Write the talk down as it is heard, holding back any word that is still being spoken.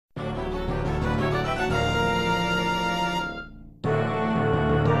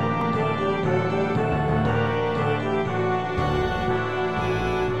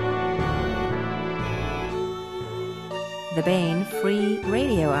the Baen Free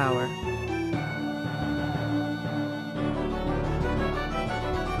Radio Hour.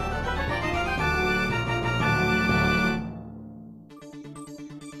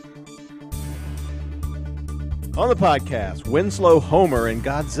 On the podcast, Winslow, Homer, and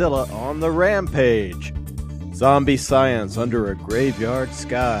Godzilla on the rampage. Zombie science under a graveyard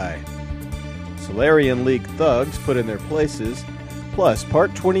sky. Solarian League thugs put in their places. Plus,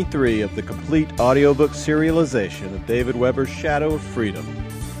 part 23 of the complete audiobook serialization of David Weber's Shadow of Freedom.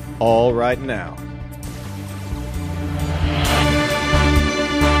 All right now.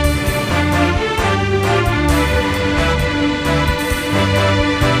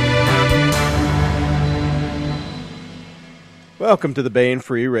 Welcome to the Baen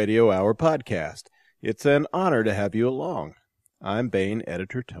Free Radio Hour podcast. It's an honor to have you along. I'm Baen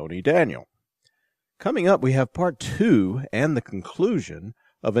editor Tony Daniel. Coming up, we have part 2 and the conclusion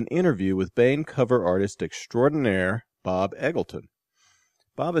of an interview with Baen cover artist extraordinaire Bob Eggleton.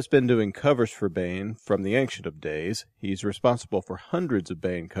 Bob has been doing covers for Baen from the ancient of days. He's responsible for hundreds of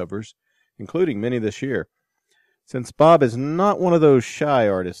Baen covers, including many this year. Since Bob is not one of those shy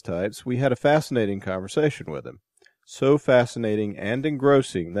artist types, we had a fascinating conversation with him. So fascinating and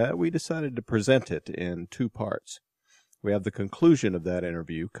engrossing that we decided to present it in 2 parts. We have the conclusion of that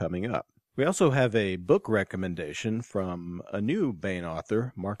interview coming up. We also have a book recommendation from a new Baen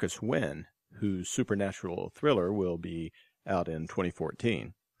author, Marcus Wynne, whose supernatural thriller will be out in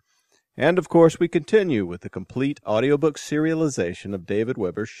 2014. And, of course, we continue with the complete audiobook serialization of David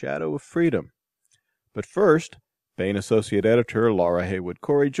Weber's Shadow of Freedom. But first, Baen Associate Editor Laura Haywood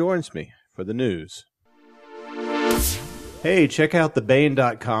Corey joins me for the news. Hey, check out the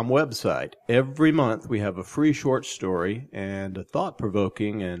Baen.com website. Every month we have a free short story and a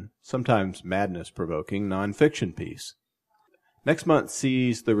thought-provoking and sometimes madness-provoking nonfiction piece. Next month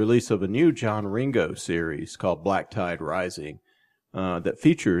sees the release of a new John Ringo series called Black Tide Rising that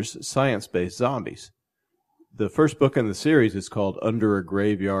features science-based zombies. The first book in the series is called Under a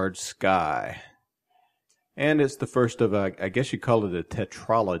Graveyard Sky. And it's the first of, I guess you call it a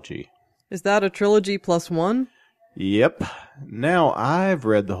tetralogy. Is that a trilogy plus one? Yep. Now, I've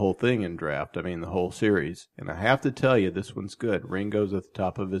read the whole thing in draft, the whole series, and I have to tell you, this one's good. Ringo's at the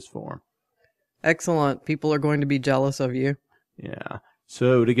top of his form. Excellent. People are going to be jealous of you. Yeah.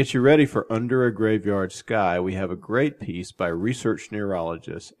 So, to get you ready for Under a Graveyard Sky, we have a great piece by research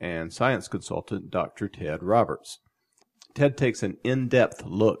neurologist and science consultant Dr. Ted Roberts. Ted takes an in-depth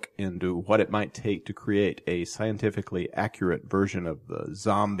look into what it might take to create a scientifically accurate version of the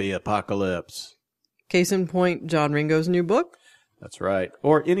zombie apocalypse. Case in point, John Ringo's new book? That's right.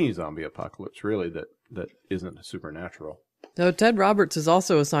 Or any zombie apocalypse, really, that isn't supernatural. So Ted Roberts is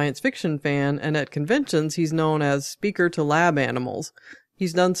also a science fiction fan, and at conventions he's known as speaker to lab animals.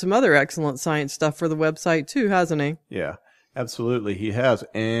 He's done some other excellent science stuff for the website too, hasn't he? Yeah, absolutely he has.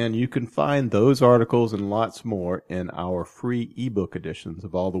 And you can find those articles and lots more in our free ebook editions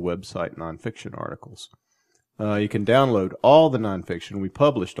of all the website nonfiction articles. You can download all the nonfiction we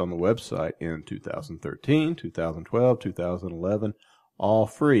published on the website in 2013, 2012, 2011, all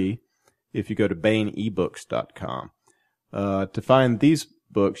free if you go to baenebooks.com. To find these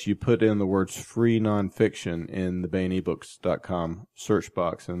books, you put in the words free nonfiction in the baenebooks.com search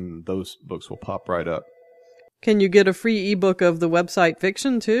box, and those books will pop right up. Can you get a free ebook of the website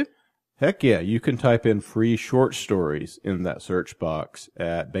fiction too? Heck yeah, you can type in free short stories in that search box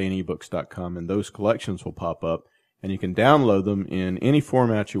at baenebooks.com, and those collections will pop up, and you can download them in any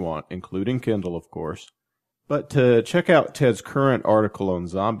format you want, including Kindle, of course. But to check out Ted's current article on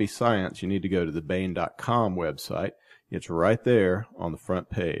zombie science, you need to go to the Baen.com website. It's right there on the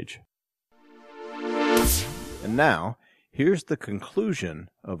front page. And now, here's the conclusion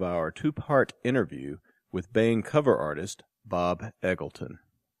of our 2-part interview with Baen cover artist Bob Eggleton.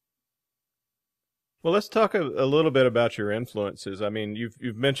 Well, let's talk a little bit about your influences.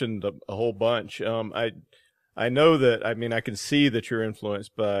 You've mentioned a whole bunch. I know that, I can see that you're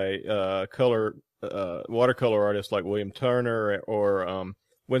influenced by watercolor artists like William Turner or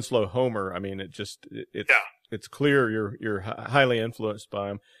Winslow Homer. It's clear you're highly influenced by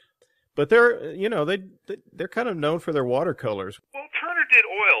them. But they're kind of known for their watercolors. Well, Turner did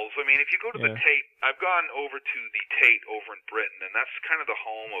oils. If you go to the Tate, I've gone over to the Tate over in Britain, and that's kind of the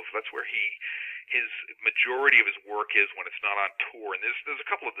home of, that's where his majority of his work is when it's not on tour. And there's a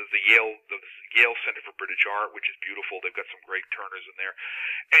couple of, there's the Yale Center for British Art, which is beautiful. They've got some great Turners in there.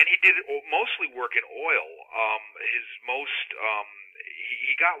 And he did mostly work in oil.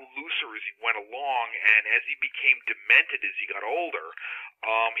 He got looser as he went along, and as he became demented as he got older,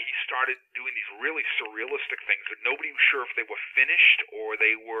 he started doing these really surrealistic things that nobody was sure if they were finished or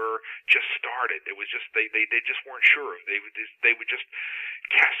they were just started. It was just they just weren't sure. They were just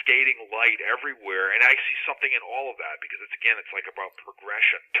cascading light everywhere, and I see something in all of that because it's like about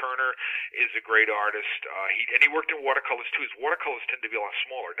progression. Turner is a great artist. He worked in watercolors too. His watercolors tend to be a lot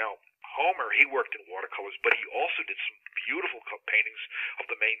smaller. Now, Homer, he worked in watercolors, but he also did some beautiful paintings of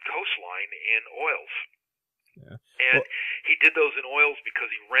the Maine coastline in oils. Yeah. And he did those in oils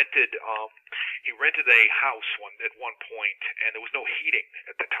because he rented a house at one point, and there was no heating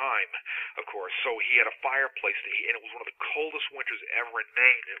at the time, of course. So he had a fireplace, and it was one of the coldest winters ever in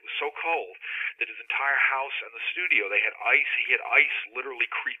Maine. It was so cold that his entire house and the studio, they had ice. He had ice literally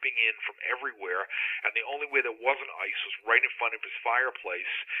creeping in from everywhere, and the only way there wasn't ice was right in front of his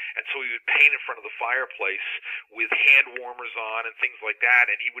fireplace. And so he would paint in front of the fireplace with hand warmers on and things like that,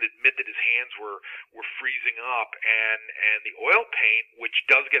 and he would admit that his hands were freezing up, and the oil paint, which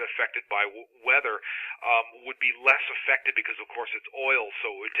does get affected by weather, would be less affected because, of course, it's oil,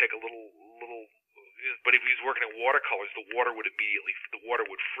 so it would take a little. But if he was working in watercolors, the water would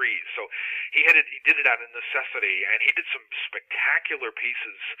freeze. So he did it out of necessity, and he did some spectacular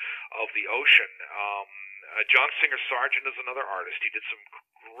pieces of the ocean. John Singer Sargent is another artist. He did some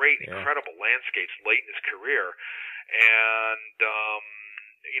great, incredible landscapes late in his career, and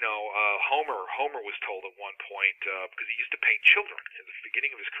Homer was told at one point, because he used to paint children. At the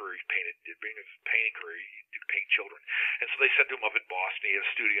beginning of his career, he painted children. And so they said to him up in Boston, he had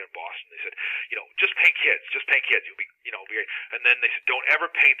a studio in Boston, they said, just paint kids, you'll be, and then they said, don't ever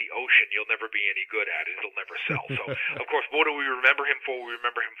paint the ocean, you'll never be any good at it, it'll never sell. So, of course, what do we remember him for? We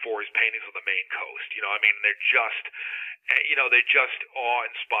remember him for his paintings of the Maine coast, they're just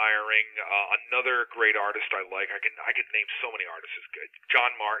awe-inspiring. Another great artist I like, I could name so many artists, is good.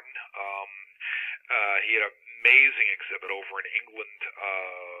 John Martin. He had an amazing exhibit over in England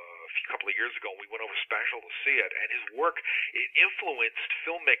a couple of years ago, and we went over special to see it. And his work, it influenced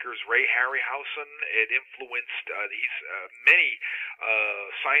filmmakers. Ray Harryhausen. It influenced many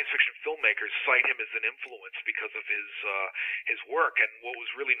science fiction filmmakers cite him as an influence because of his work. And what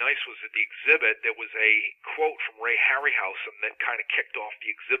was really nice was at the exhibit there was a quote from Ray Harryhausen that kind of kicked off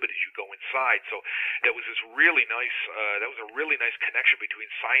the exhibit as you go inside. So there was this really nice that was a really nice connection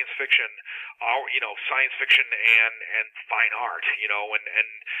between science fiction, science fiction and fine art,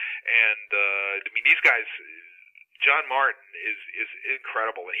 these guys. John Martin is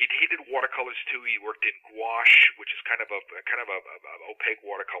incredible, and he did watercolors too. He worked in gouache, which is kind of a opaque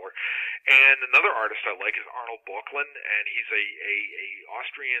watercolor. And another artist I like is Arnold Böcklin, and he's a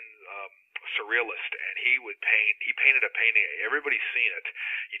Austrian surrealist, and he painted a painting. Everybody's seen it.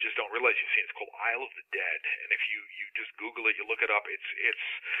 You just don't realize you've seen it. It's called Isle of the Dead, and if you just Google it, you look it up.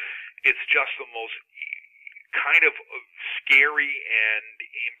 It's just the most kind of scary and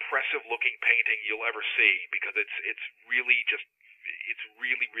impressive looking painting you'll ever see, because it's really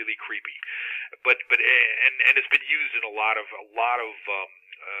creepy, but it's been used in a lot of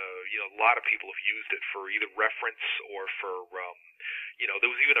people have used it for either reference or for there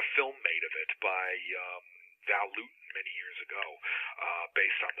was even a film made of it by Val Lewton many years ago,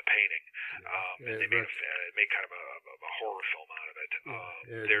 based on the painting. And they made kind of a horror film out of it.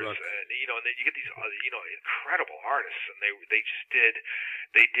 And then you get these incredible artists, and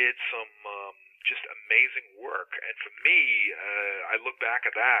they did some just amazing work. And for me, I look back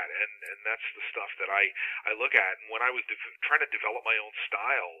at that, and that's the stuff that I look at. And when I was trying to develop my own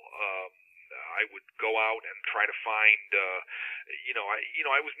style, I would go out and try to find,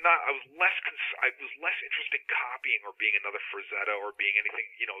 I was less interested in copying or being another Frazetta or being anything,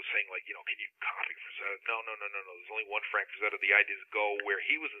 saying like, can you copy Frazetta? No. There's only one Frank Frazetta. The idea is go where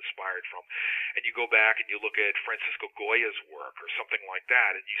he was inspired from, and you go back and you look at Francisco Goya's work or something like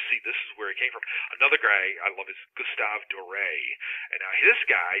that, and you see this is where he came from. Another guy I love is Gustave Doré, and now this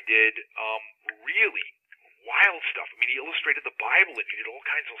guy did really wild stuff. I mean, he illustrated the Bible, and he did all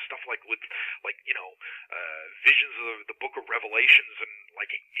kinds of stuff like visions of the Book of Revelations, and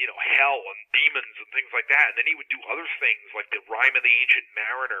hell and demons and things like that. And then he would do other things like the Rime of the Ancient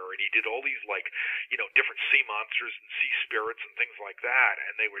Mariner, and he did all these different sea monsters and sea spirits and things like that.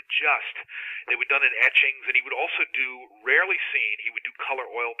 And they were done in etchings. And he would also do, rarely seen, he would do color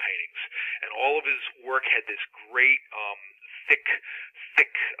oil paintings, and all of his work had this great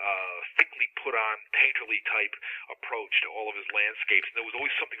thickly put on painterly type approach to all of his landscapes, and there was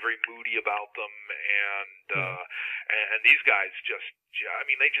always something very moody about them. And these guys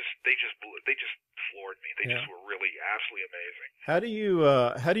they just floored me. They just were really absolutely amazing. How do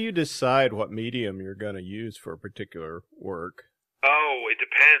you decide what medium you're going to use for a particular work? Oh, it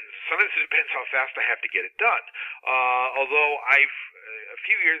depends. Sometimes it depends how fast I have to get it done. Although a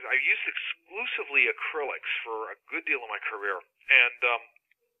few years, I've used exclusively acrylics for a good deal of my career. And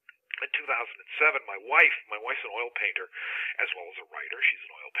in 2007, my wife's an oil painter, as well as a writer. She's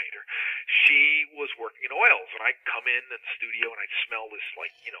an oil painter. She was working in oils, and I'd come in the studio and I'd smell this,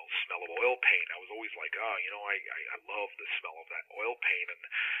 smell of oil paint. I was always like, I love the smell of that oil paint, and,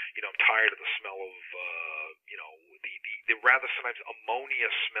 I'm tired of the smell of, the rather sometimes ammonia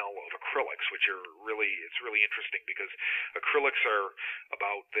smell of acrylics, which it's really interesting because acrylics are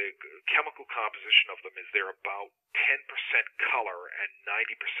about, the chemical composition of them is they're about 10% color and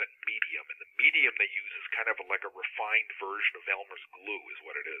 90% medium, and the medium they use is kind of like a refined version of Elmer's glue is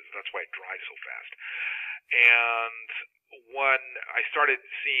what it is. That's why it dries so fast. And when I started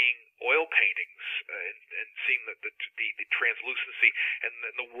seeing oil paintings and seeing the translucency and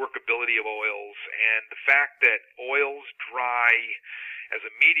the workability of oils, and the fact that oils dry as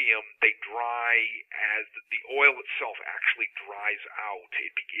a medium, they dry as the oil itself actually dries out.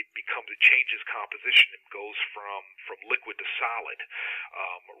 It changes composition and goes from liquid to solid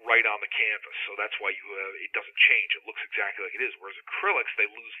right on the canvas. So that's why it doesn't change. It looks exactly like it is. Whereas acrylics,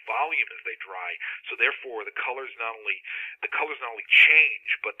 they lose volume as they dry. So therefore, the colors not only change,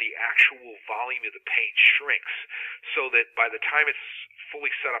 but the actual volume of the paint shrinks. So that by the time it's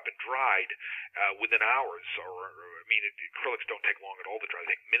fully set up and dried, within hours, acrylics don't take long at all to dry.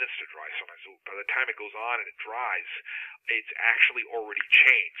 They take minutes to dry sometimes. So by the time it goes on and it dries, it's actually already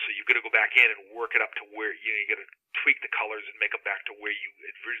changed. So you've got to go back in and work it up to where you got to tweak the colors and make them back to where you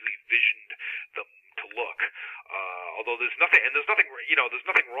originally visioned them to look. Although there's nothing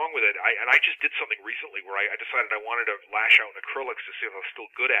wrong with it. I just did something recently where I decided I wanted to lash out in acrylics to see if I was still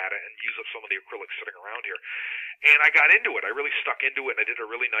good at it and use up some of the acrylics sitting around here. And I got into it. I really stuck into it, and I did a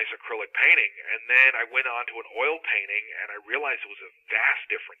really nice acrylic painting. And then I went on to an oil painting, and I realized it was a vast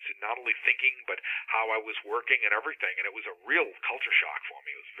difference in not only thinking, but how I was working and everything. And it was a real culture shock for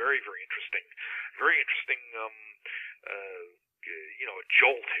me. It was very, very interesting. Very interesting, a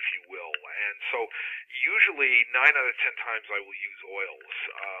jolt, if you will. And so usually 9 out of 10 times I will use oils.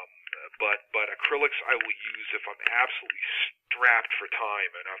 But acrylics I will use if I'm absolutely strapped for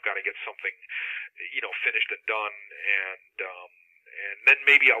time and I've got to get something, finished and done, and then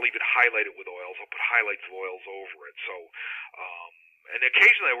maybe I'll even highlight it with oils. I'll put highlights of oils over it. So, and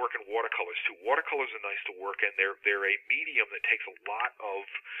occasionally I work in watercolors too. Watercolors are nice to work in. They're a medium that takes a lot of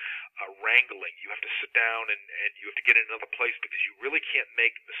wrangling. You have to sit down and you have to get in another place because you really can't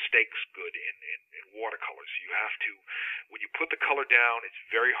make mistakes good in watercolors. You have to, when you put the color down, it's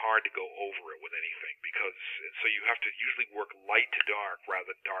very hard to go over it with anything so you have to usually work light to dark rather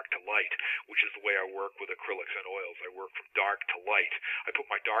than dark to light, which is the way I work with acrylics and oils. I work from dark to light. I put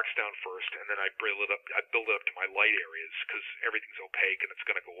my darks down first, and then I build it up to my light areas because everything's opaque and it's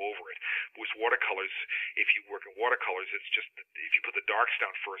going to go over it. With watercolors, if you work in watercolors, it's just if you put the darks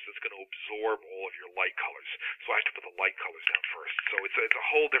down first, it's going to absorb all of your light colors. So I have to put the light colors down first. So it's a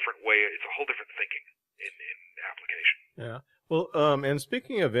whole different way. It's a whole different thinking in application. Yeah. Well, and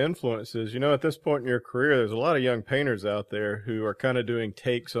speaking of influences, at this point in your career, there's a lot of young painters out there who are kind of doing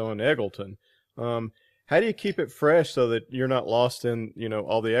takes on Eggleton. How do you keep it fresh so that you're not lost in,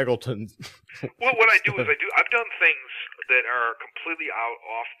 all the Eggletons? Well, what I do is I've done things that are completely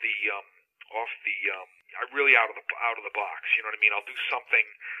really out of the box. You know what I mean? I'll do something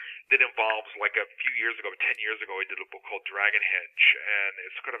that involves, like a few years ago, 10 years ago, I did a book called Dragonhenge, and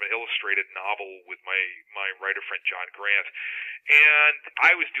it's kind of an illustrated novel with my writer friend John Grant. And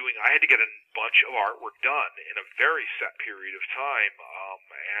I had to get a bunch of artwork done in a very set period of time,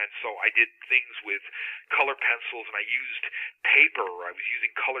 and so I did things with color pencils, and I used paper. I was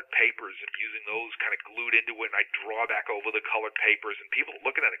using colored papers and using those kind of glued into it, and I draw back over the colored papers, and people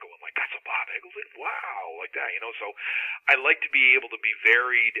looking at it going like, "That's a Bob Eggleton, wow," like that, So I like to be able to be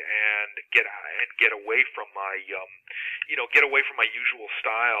varied and get away from my usual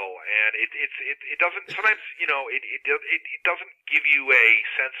style, and it doesn't sometimes it doesn't give you a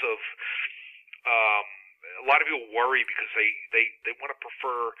sense of a lot of people worry because they want to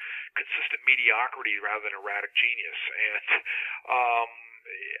prefer consistent mediocrity rather than erratic genius, and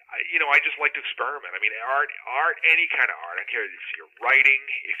I just like to experiment. I mean, art, any kind of art. I don't care if you're writing,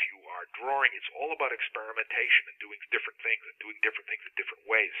 if you are drawing. It's all about experimentation and doing different things in different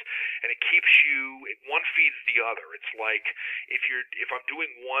ways. And it keeps one feeds the other. It's like if I'm doing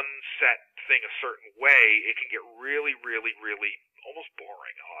one set thing a certain way, it can get really, really, really almost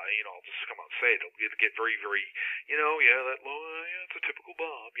boring. I'll just come out and say it. It'll get very, very, it's a typical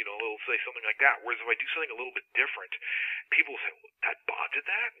Bob. They'll say something like that. Whereas if I do something a little bit different, people will say, well, that Bob did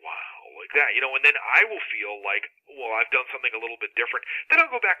that? Wow, like that. And then I will feel like, well, I've done something a little bit different. Then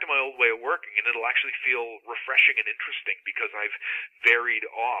I'll go back to my old way of working, and it'll actually feel refreshing and interesting because I've varied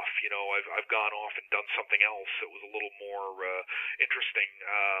off. I've gone off and done something else that was a little more interesting.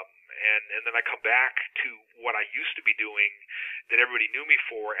 And then I come back to what I used to be doing that everybody knew me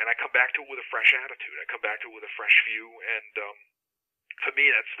for, and I come back to it with a fresh attitude. I come back to it with a fresh view, and for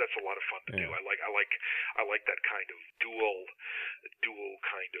me, that's a lot of fun to do. I like that kind of dual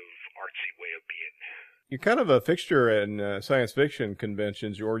kind of artsy way of being. You're kind of a fixture in science fiction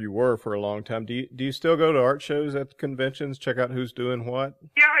conventions, or you were for a long time. Do you still go to art shows at conventions, check out who's doing what?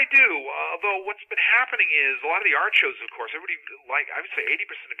 Yeah, I do. Although what's been happening is a lot of the art shows, of course, everybody I would say 80%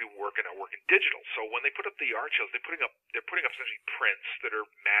 of people working digital. So when they put up the art shows, they're putting up essentially prints that are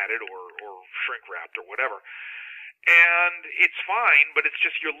matted or shrink wrapped or whatever. And it's fine, but it's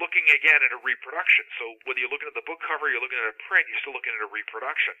just you're looking again at a reproduction. So whether you're looking at the book cover, you're looking at a print, you're still looking at a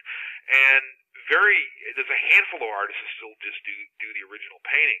reproduction. And there's a handful of artists who still just do the original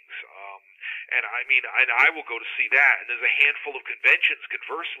paintings. And I will go to see that. And there's a handful of conventions,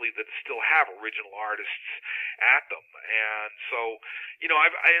 conversely, that still have original artists at them. And so,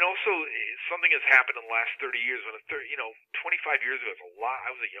 and also something has happened in the last 30 years. 25 years ago, I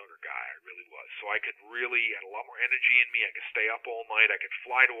was a younger guy. I really was. So I could really had a lot more energy in me. I could stay up all night. I could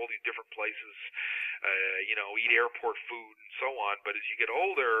fly to all these different places, eat airport food and so on. But as you get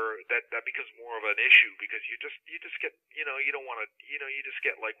older, that becomes more of an issue because you just get, you don't want to, you just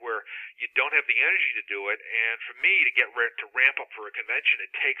get like where you don't have the energy to do it. And for me to ramp up for a convention,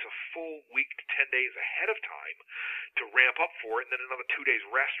 it takes a full week to 10 days ahead of time to ramp up for it, and then another 2 days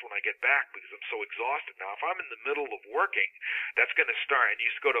rest when I get back because I'm so exhausted. Now, if I'm in the middle of working, that's going to start, and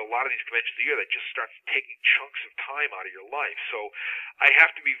you just go to a lot of these conventions a year that just starts taking chunks of time out of your life. So I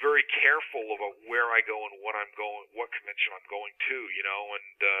have to be very careful about where I go and what I'm going, what convention I'm going to,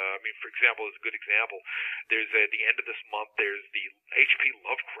 and for example, as a good example, there's at the end of this month, there's the H.P.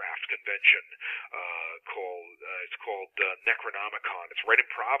 Lovecraft convention called Necronomicon. It's right in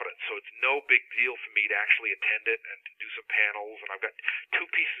Providence, so it's no big deal for me to actually attend it and to do some panels. And I've got 2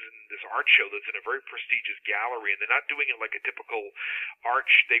 pieces in this art show that's in a very prestigious gallery, and they're not doing it like a typical art.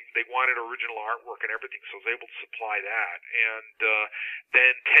 They wanted original artwork and everything, so I was able to supply that. And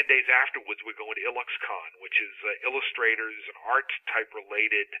then 10 days afterwards, we're going to IlluxCon, which is illustrators and art type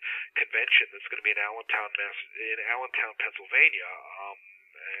related convention that's going to be in Allentown, Pennsylvania.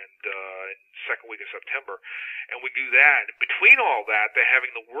 In second week of September, and we do that. And between all that, they're having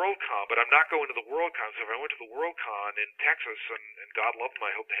the WorldCon, but I'm not going to the WorldCon. So if I went to the WorldCon in Texas, and God love them,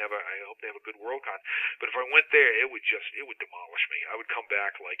 I hope they have a good WorldCon. But if I went there, it would demolish me. I would come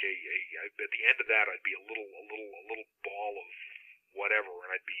back like at the end of that, I'd be a little ball of whatever,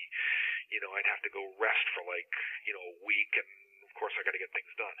 and I'd be, I'd have to go rest for like a week, and of course I got to get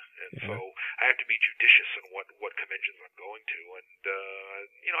things done, and so I have to be judicious in what conventions I'm going to, and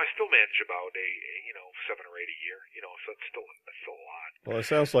I still manage about a 7 or 8 a year, so it's still a lot. Well, it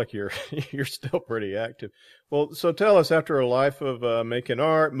sounds like you're still pretty active. Well, so tell us, after a life of making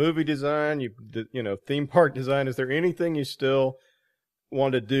art, movie design, theme park design, is there anything you still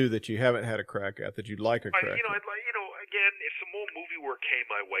want to do that you haven't had a crack at, that you'd like a crack at? Again, if some more movie work came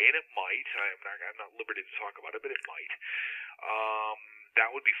my way, and it might, I'm not at liberty to talk about it, but it might. That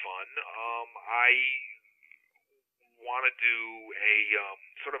would be fun. I want to do a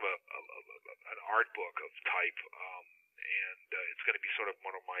sort of an art book of type, and it's going to be sort of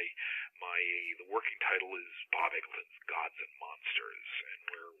one of the working title is Bob Eggleton's Gods and Monsters, and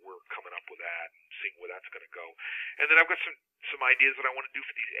we're coming up with that and seeing where that's going to go. And then I've got some ideas that I want to do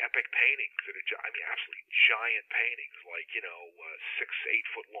for these epic paintings that are absolutely giant paintings, like 6-8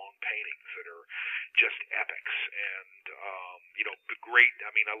 foot long paintings that are just epics, and the great.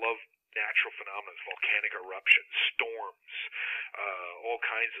 I love natural phenomena, volcanic eruptions, storms, all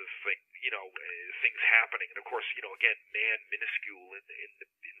kinds of things happening, and of course, again, man minuscule in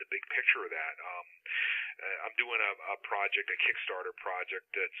the big picture of that. I'm doing a project, a Kickstarter project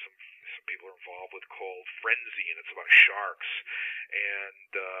that some people are involved with called Frenzy, and it's about sharks,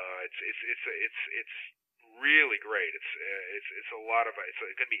 and it's really great. It's a lot of it's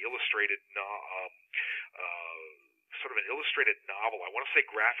going to be illustrated. Sort of an illustrated novel. I want to say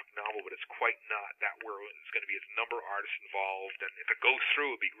graphic novel, but it's quite not that where it's going to be. It's a number of artists involved, and if it goes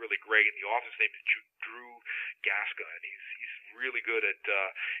through, it'd be really great. And the author's name is Drew Gasca, and he's really good at,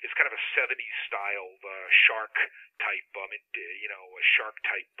 it's kind of a 70s styled shark type, a shark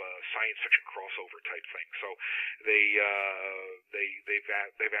type science fiction crossover type thing. So they've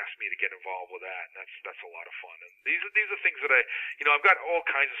asked me to get involved with that, and that's a lot of fun. And these are things that I've got all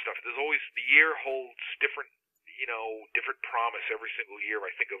kinds of stuff. There's always, the year holds different promise every single year.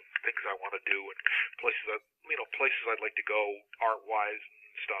 I think of things I want to do and places I'd like to go art-wise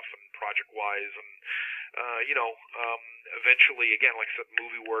and stuff and project-wise, and eventually, again, like I said,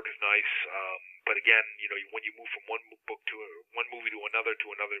 movie work is nice, but again, when you move from one book to one movie to another,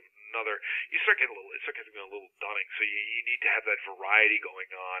 you start getting a little dunning. So you need to have that variety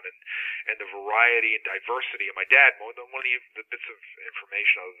going on, and the variety and diversity. And my dad, one of the bits of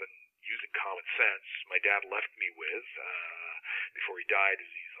information other than using common sense, my dad left me with before he died,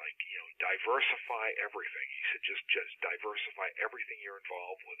 is he's like, diversify everything. He said, just diversify everything you're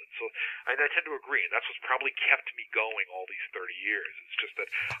involved with. And so I tend to agree, and that's what's probably kept me going all these 30 years. It's just that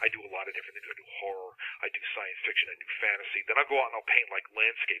I do a lot of different things. I do horror, I do science fiction, I do fantasy. Then I'll go out and I'll paint like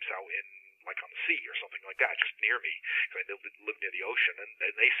landscapes out in, like on the sea or something like that, just near me, because I live near the ocean, and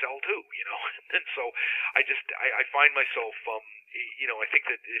they sell too, And so I find myself, I think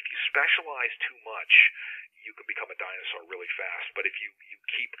that if you specialize too much, you can become a dinosaur really fast. But if you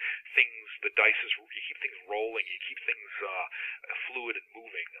keep things, you keep things rolling, you keep things fluid and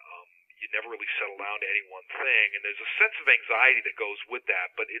moving, you never really settle down to any one thing. And there's a sense of anxiety that goes with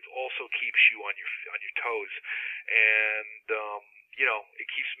that, but it also keeps you on your toes. And it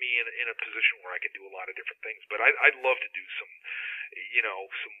keeps me in a position where I can do a lot of different things. But I'd love to do some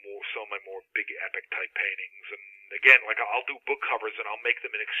of my more big epic type paintings. And again, like I'll do book covers and I'll make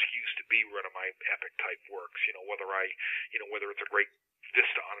them an excuse to be one of my epic type works. Whether it's a great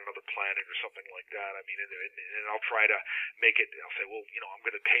vista on another planet or something like that. I mean, and I'll try to make it. I'll say, well,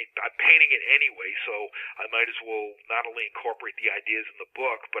 I'm painting it anyway, so I might as well not only incorporate the ideas in the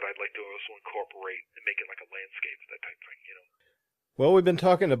book, but I'd like to also incorporate and make it like a landscape, that type thing. Well, we've been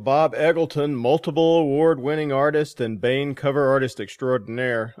talking to Bob Eggleton, multiple award-winning artist and Baen cover artist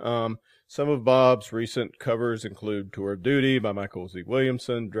extraordinaire. Some of Bob's recent covers include Tour of Duty by Michael Z.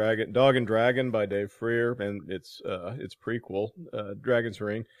 Williamson, Dog and Dragon by Dave Freer, and its prequel, Dragon's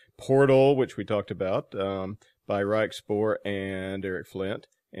Ring, Portal, which we talked about, by Reich Spoor and Eric Flint,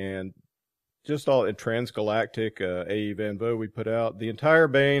 and just all in Transgalactic, A.E. Van Vogt we put out, the entire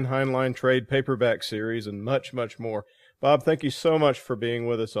Baen Heinlein Trade paperback series, and much, much more. Bob, thank you so much for being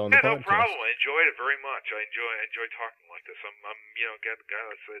with us on the podcast. No problem. I enjoyed it very much. I enjoy talking like this. I'm again,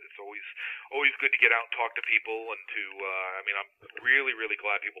 it's always good to get out and talk to people, and to, I'm really, really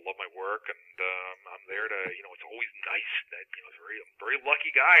glad people love my work, and I'm there to, it's always nice that, I'm a very lucky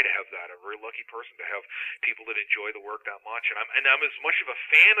guy to have that, a very lucky person to have people that enjoy the work that much, and I'm as much of a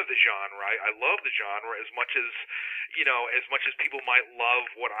fan of the genre. I love the genre as much as people might love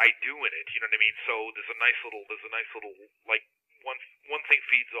what I do in it. You know what I mean? So there's a nice little like one thing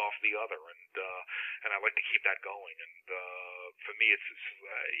feeds off the other, and I like to keep that going. And for me,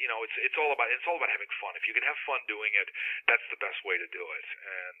 it's all about having fun. If you can have fun doing it, that's the best way to do it.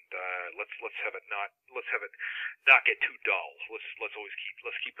 And let's have it not get too dull.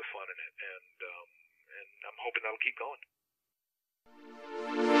 Let's keep the fun in it, and I'm hoping that'll keep going.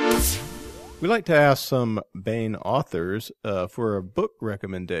 We like to ask some Baen authors for a book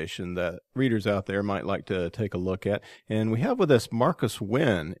recommendation that readers out there might like to take a look at. And we have with us Marcus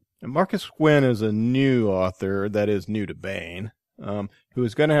Wynne. And Marcus Wynne is a new author that is new to Baen, who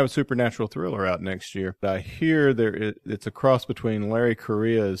is going to have a supernatural thriller out next year. I hear it's a cross between Larry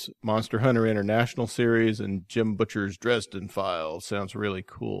Correia's Monster Hunter International series and Jim Butcher's Dresden Files. Sounds really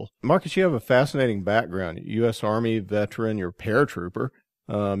cool. Marcus, you have a fascinating background. U.S. Army veteran, you're a paratrooper.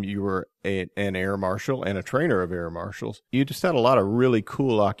 You were an air marshal and a trainer of air marshals. You just had a lot of really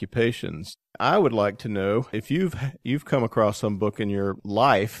cool occupations. I would like to know if you've come across some book in your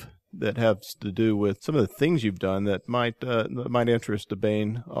life that has to do with some of the things you've done that might interest the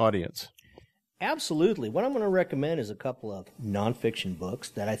Baen audience. Absolutely. What I'm going to recommend is a couple of nonfiction books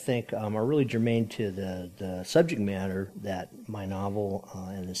that I think are really germane to the subject matter that my novel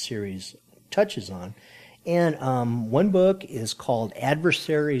and the series touches on. And one book is called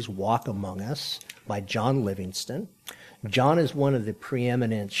Adversaries Walk Among Us by John Livingston. John is one of the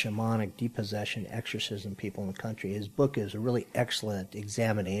preeminent shamanic depossession exorcism people in the country. His book is a really excellent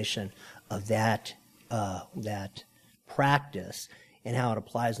examination of that practice and how it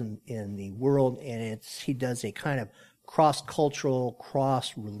applies in the world. And he does a kind of cross-cultural,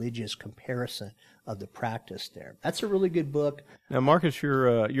 cross-religious comparison of the practice there. That's a really good book. Now, Marcus,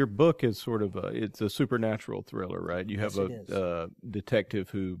 your book is sort of it's a supernatural thriller, right? You have a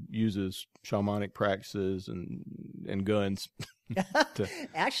detective who uses shamanic practices and and guns.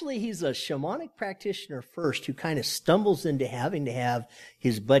 Actually, he's a shamanic practitioner first who kind of stumbles into having to have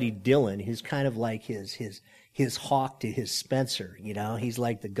his buddy Dylan, who's kind of like his Hawk to his Spencer, you know. He's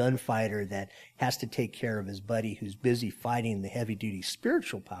like the gunfighter that has to take care of his buddy who's busy fighting the heavy-duty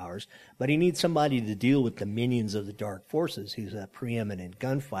spiritual powers, but he needs somebody to deal with the minions of the dark forces who's a preeminent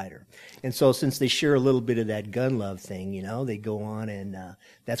gunfighter. And so since they share a little bit of that gun love thing, you know, they go on and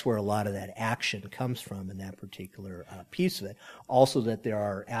that's where a lot of that action comes from in that particular piece of it. Also that there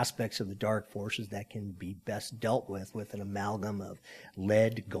are aspects of the dark forces that can be best dealt with an amalgam of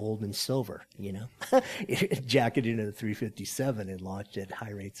lead, gold, and silver, you know. Jacketed into the 357 and launched at high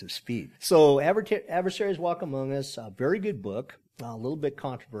rates of speed. So Adversaries Walk Among Us, a very good book, a little bit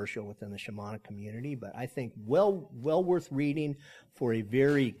controversial within the shamanic community, but I think well worth reading for a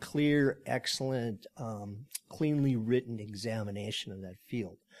very clear, excellent, cleanly written examination of that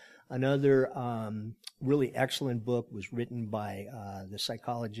field. Another really excellent book was written by the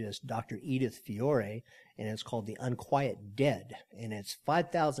psychologist Dr. Edith Fiore, and it's called The Unquiet Dead, and it's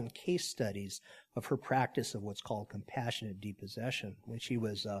 5,000 case studies of her practice of what's called compassionate depossession. When she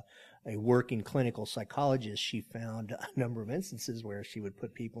was a working clinical psychologist, she found a number of instances where she would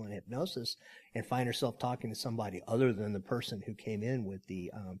put people in hypnosis and find herself talking to somebody other than the person who came in with the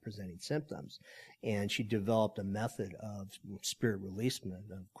presenting symptoms. And she developed a method of spirit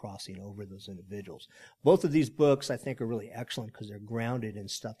releasement, of crossing over those individuals. Both of these books, I think, are really excellent because they're grounded in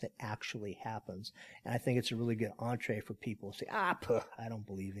stuff that actually happens. And I think it's a really good entree for people to say, I don't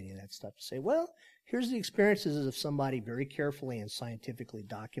believe any of that stuff. To say, well, here's the experiences of somebody very carefully and scientifically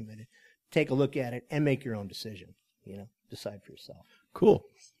documented. Take a look at it and make your own decision. You know, decide for yourself. Cool.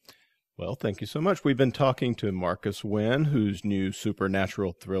 Well, thank you so much. We've been talking to Marcus Wynne, whose new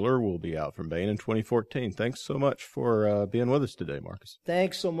supernatural thriller will be out from Baen in 2014. Thanks so much for being with us today, Marcus.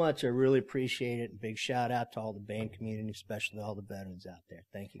 Thanks so much. I really appreciate it. Big shout out to all the Baen community, especially all the veterans out there.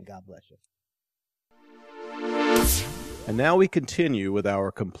 Thank you. God bless you. And now we continue with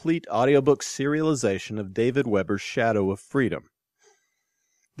our complete audiobook serialization of David Weber's Shadow of Freedom.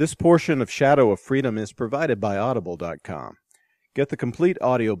 This portion of Shadow of Freedom is provided by Audible.com. Get the complete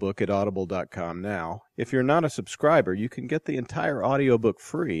audiobook at Audible.com now. If you're not a subscriber, you can get the entire audiobook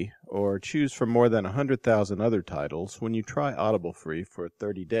free or choose from more than 100,000 other titles when you try Audible free for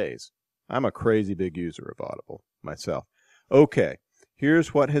 30 days. I'm a crazy big user of Audible myself. Okay,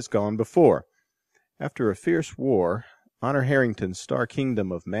 here's what has gone before. After a fierce war, Honor Harrington's Star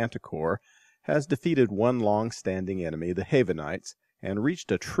Kingdom of Manticore has defeated one long-standing enemy, the Havenites, and reached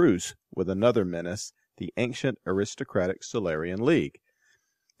a truce with another menace, the ancient aristocratic Solarian League.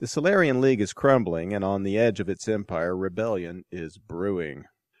 The Solarian League is crumbling, and on the edge of its empire, rebellion is brewing.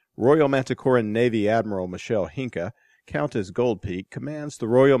 Royal Manticoran Navy Admiral Michelle Hinka, Countess Goldpeak, commands the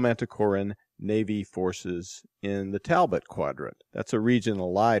Royal Manticoran Navy forces in the Talbot Quadrant. That's a region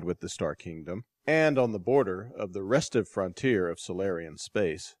allied with the Star Kingdom, and on the border of the restive frontier of Solarian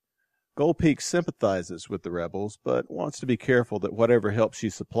space. Goldpeak sympathizes with the rebels, but wants to be careful that whatever help she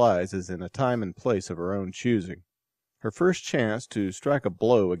supplies is in a time and place of her own choosing. Her first chance to strike a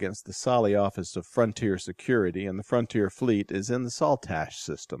blow against the Sali Office of Frontier Security and the Frontier Fleet is in the Saltash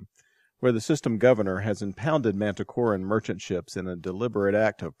system, where the system governor has impounded Manticoran merchant ships in a deliberate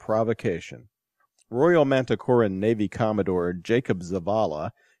act of provocation. Royal Manticoran Navy Commodore Jacob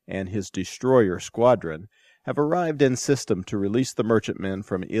Zavala and his destroyer squadron have arrived in system to release the merchantmen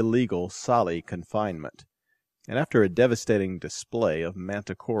from illegal Sali confinement. And after a devastating display of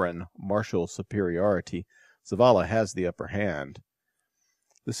Manticoran martial superiority, Zavala has the upper hand.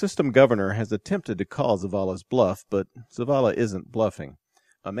 The system governor has attempted to call Zavala's bluff, but Zavala isn't bluffing.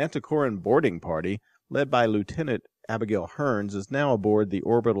 A Manticoran boarding party, led by Lieutenant Abigail Hearns, is now aboard the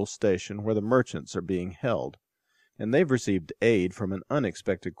orbital station where the merchants are being held, and they've received aid from an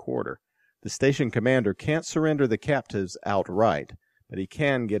unexpected quarter. The station commander can't surrender the captives outright, but he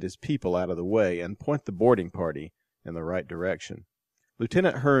can get his people out of the way and point the boarding party in the right direction.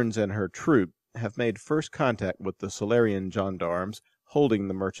 Lieutenant Hearns and her troop have made first contact with the Solarian gendarmes holding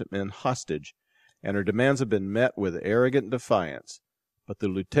the merchantmen hostage, and her demands have been met with arrogant defiance. But the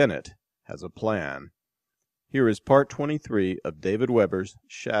lieutenant has a plan. Here is part 23 of David Weber's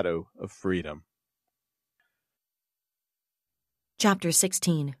Shadow of Freedom. Chapter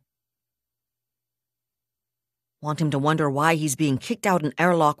 16. Want him to wonder why he's being kicked out an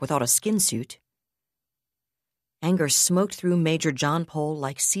airlock without a skin suit? Anger smoked through Major John Pole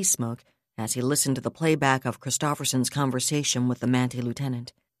like sea smoke as he listened to the playback of Christofferson's conversation with the Manti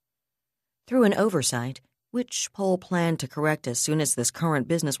lieutenant. Through an oversight, which Pole planned to correct as soon as this current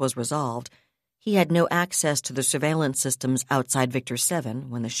business was resolved, he had no access to the surveillance systems outside Victor 7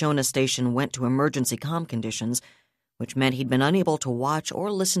 when the Shona station went to emergency comm conditions, which meant he'd been unable to watch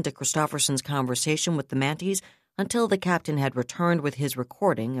or listen to Christofferson's conversation with the Manties until the captain had returned with his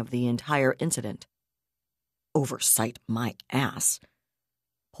recording of the entire incident. Oversight my ass.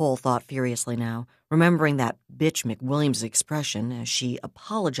 Paul thought furiously now, remembering that bitch McWilliams' expression as she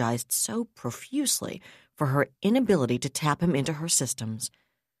apologized so profusely for her inability to tap him into her systems.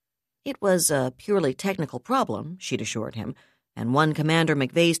 It was a purely technical problem, she'd assured him, and one Commander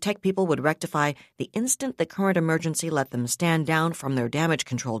McVeigh's tech people would rectify the instant the current emergency let them stand down from their damage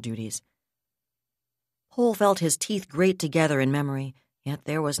control duties. Paul felt his teeth grate together in memory, yet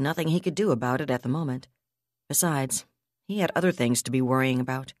there was nothing he could do about it at the moment. Besides, he had other things to be worrying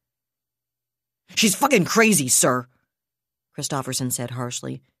about. "She's fucking crazy, sir," Christofferson said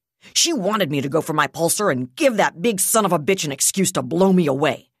harshly. "She wanted me to go for my pulsar and give that big son of a bitch an excuse to blow me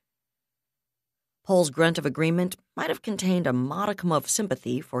away." Paul's grunt of agreement might have contained a modicum of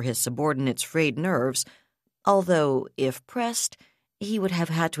sympathy for his subordinate's frayed nerves, although, if pressed, he would have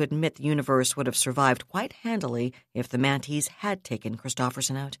had to admit the universe would have survived quite handily if the Manties had taken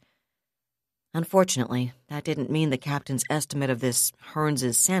Christofferson out. Unfortunately, that didn't mean the captain's estimate of this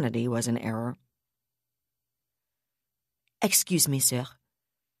Hearns's sanity was in error. "Excuse me, sir."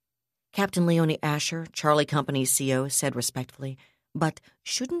 Captain Leonie Asher, Charlie Company's CO, said respectfully, "But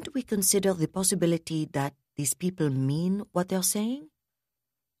shouldn't we consider the possibility that these people mean what they're saying?"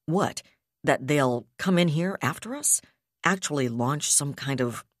 "What? That they'll come in here after us? Actually launch some kind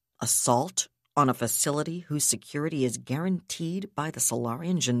of assault on a facility whose security is guaranteed by the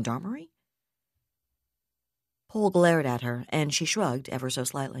Solarian Gendarmerie?" Paul glared at her, and she shrugged ever so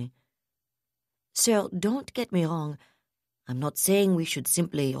slightly. "Sir, don't get me wrong. I'm not saying we should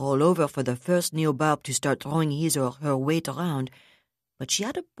simply roll over for the first neobarb to start throwing his or her weight around, but she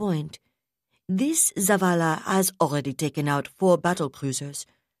had a point. This Zavala has already taken out 4 battlecruisers.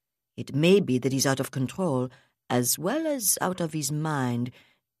 It may be that he's out of control, as well as out of his mind,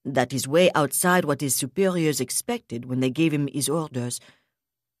 that is way outside what his superiors expected when they gave him his orders.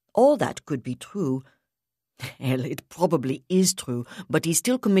 All that could be true. Hell, it probably is true, but he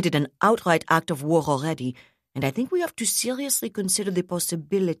still committed an outright act of war already, and I think we have to seriously consider the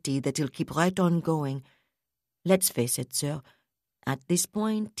possibility that he'll keep right on going. Let's face it, sir. At this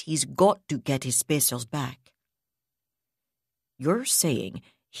point, he's got to get his spacers back." "You're saying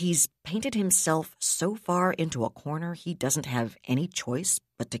he's painted himself so far into a corner he doesn't have any choice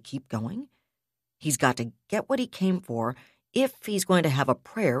but to keep going? He's got to get what he came for if he's going to have a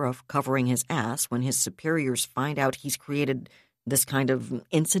prayer of covering his ass when his superiors find out he's created this kind of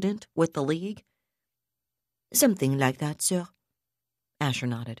incident with the League?" "Something like that, sir." Asher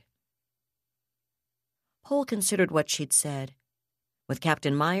nodded. Paul considered what she'd said. With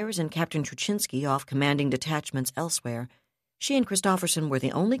Captain Myers and Captain Truchinsky off commanding detachments elsewhere, she and Christofferson were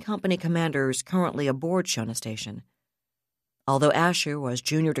the only company commanders currently aboard Shona Station. Although Asher was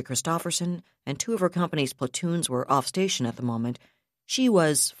junior to Christofferson and 2 of her company's platoons were off station at the moment, she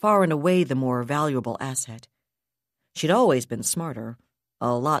was far and away the more valuable asset. She'd always been smarter,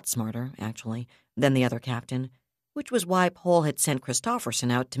 a lot smarter, actually, than the other captain, which was why Paul had sent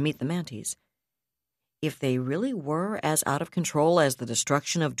Christofferson out to meet the Manties. If they really were as out of control as the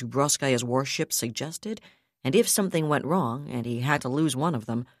destruction of Dubrovskaya's warship suggested, and if something went wrong and he had to lose one of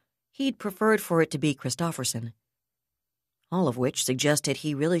them, he'd preferred for it to be Christofferson. All of which suggested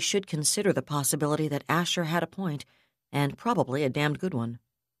he really should consider the possibility that Asher had a point, and probably a damned good one.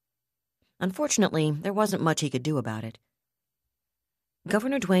 Unfortunately, there wasn't much he could do about it.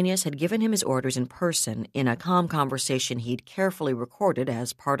 Governor Duenas had given him his orders in person in a calm conversation he'd carefully recorded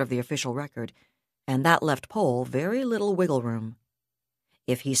as part of the official record, and that left Paul very little wiggle room.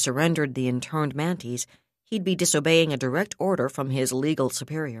 If he surrendered the interned Manties, he'd be disobeying a direct order from his legal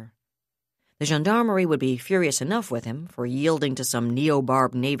superior. The gendarmerie would be furious enough with him for yielding to some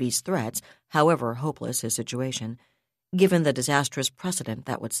neo-barb Navy's threats, however hopeless his situation, given the disastrous precedent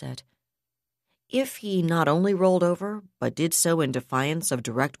that would set. If he not only rolled over, but did so in defiance of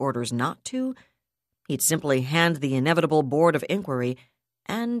direct orders not to, he'd simply hand the inevitable board of inquiry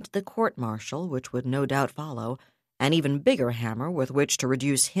and the court-martial, which would no doubt follow, an even bigger hammer with which to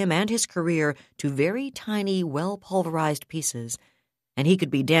reduce him and his career to very tiny, well-pulverized pieces, and he could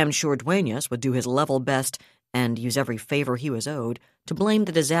be damned sure Duenas would do his level best and use every favor he was owed to blame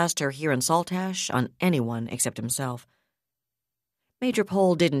the disaster here in Saltash on anyone except himself. Major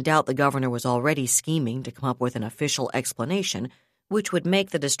Paul didn't doubt the governor was already scheming to come up with an official explanation which would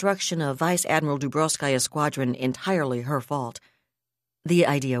make the destruction of Vice Admiral Dubrovskaya's squadron entirely her fault. The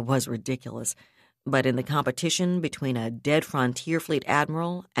idea was ridiculous, but in the competition between a dead Frontier Fleet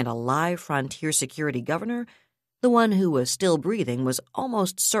admiral and a live Frontier Security governor, the one who was still breathing was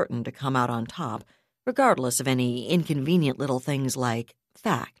almost certain to come out on top, regardless of any inconvenient little things like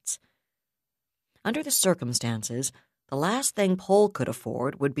facts. Under the circumstances, the last thing Pole could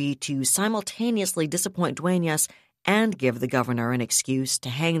afford would be to simultaneously disappoint Dueñas and give the governor an excuse to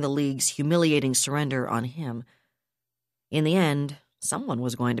hang the League's humiliating surrender on him. In the end, someone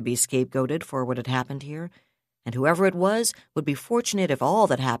was going to be scapegoated for what had happened here, and whoever it was would be fortunate if all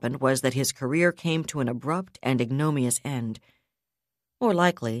that happened was that his career came to an abrupt and ignominious end. More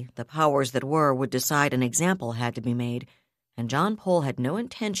likely, the powers that were would decide an example had to be made, and John Pole had no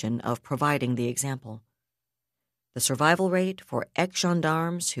intention of providing the example. The survival rate for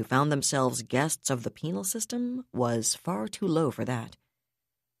ex-gendarmes who found themselves guests of the penal system was far too low for that.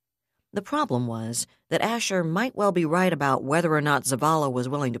 The problem was that Asher might well be right about whether or not Zavala was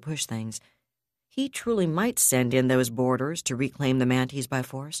willing to push things. He truly might send in those boarders to reclaim the Manties by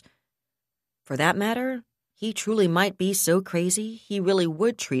force. For that matter, he truly might be so crazy he really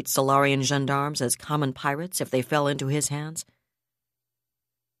would treat Solarian gendarmes as common pirates if they fell into his hands.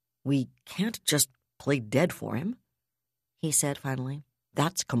 "We can't just play dead for him," he said finally.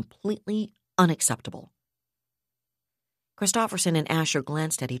 "That's completely unacceptable." Christopherson and Asher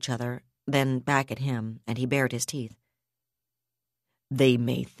glanced at each other, then back at him, and he bared his teeth. "They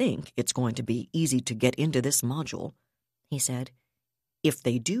may think it's going to be easy to get into this module," he said. "If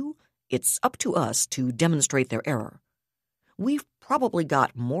they do, it's up to us to demonstrate their error. We've probably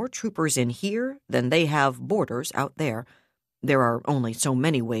got more troopers in here than they have boarders out there. There are only so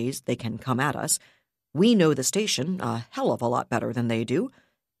many ways they can come at us. We know the station a hell of a lot better than they do,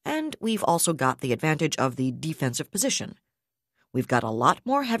 and we've also got the advantage of the defensive position. We've got a lot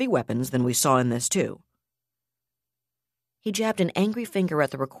more heavy weapons than we saw in this, too." He jabbed an angry finger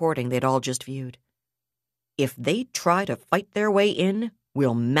at the recording they'd all just viewed. "If they try to fight their way in,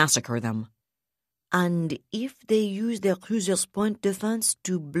 we'll massacre them." "And if they use their cruiser's point defense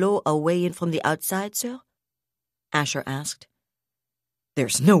to blow a way in from the outside, sir?" Asher asked.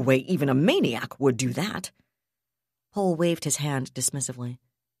 "There's no way even a maniac would do that." Pole waved his hand dismissively.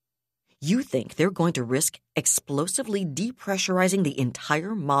 "You think they're going to risk explosively depressurizing the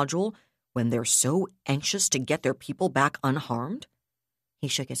entire module when they're so anxious to get their people back unharmed?" He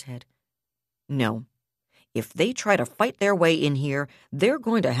shook his head. "No. If they try to fight their way in here, they're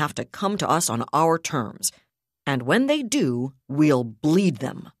going to have to come to us on our terms. And when they do, we'll bleed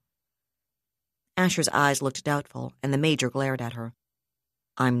them." Asher's eyes looked doubtful, and the Major glared at her.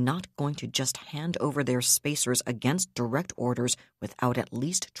 "I'm not going to just hand over their spacers against direct orders without at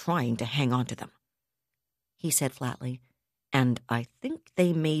least trying to hang on to them," he said flatly. "And I think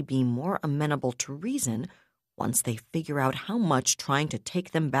they may be more amenable to reason once they figure out how much trying to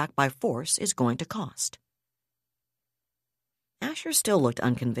take them back by force is going to cost." Asher still looked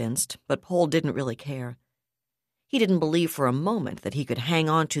unconvinced, but Pole didn't really care. He didn't believe for a moment that he could hang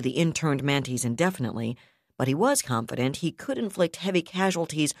on to the interned Manties indefinitely, but he was confident he could inflict heavy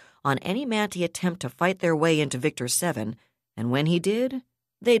casualties on any Mantie attempt to fight their way into Victor 7, and when he did,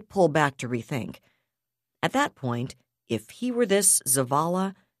 they'd pull back to rethink. At that point, if he were this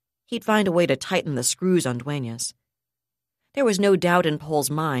Zavala, he'd find a way to tighten the screws on Dueñas. There was no doubt in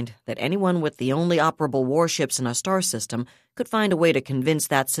Pole's mind that anyone with the only operable warships in a star system could find a way to convince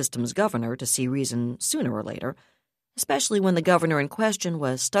that system's governor to see reason sooner or later, especially when the governor in question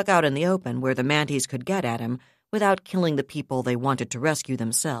was stuck out in the open where the Manties could get at him without killing the people they wanted to rescue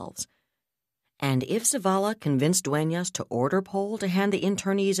themselves. And if Zavala convinced Dueñas to order Pole to hand the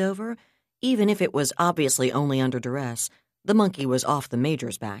internees over, even if it was obviously only under duress, the monkey was off the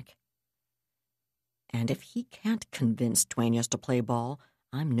Major's back. And if he can't convince Dueñas to play ball,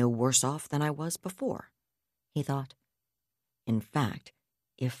 I'm no worse off than I was before, he thought. In fact,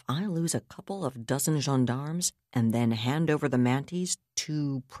 if I lose a couple of dozen gendarmes and then hand over the Manties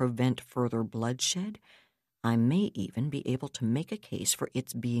to prevent further bloodshed, I may even be able to make a case for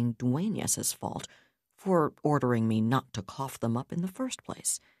its being Dueñas's fault for ordering me not to cough them up in the first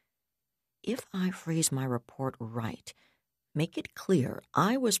place. If I phrase my report right, make it clear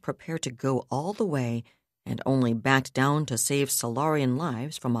I was prepared to go all the way and only backed down to save Solarian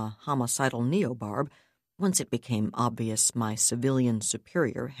lives from a homicidal neobarb once it became obvious my civilian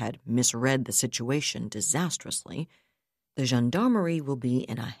superior had misread the situation disastrously, the gendarmerie will be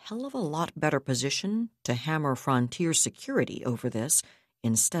in a hell of a lot better position to hammer frontier security over this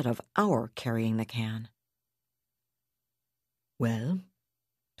instead of our carrying the can. "Well,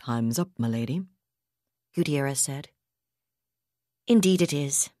 time's up, milady," Gutierrez said. "Indeed it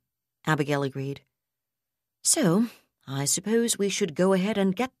is," Abigail agreed. "So, I suppose we should go ahead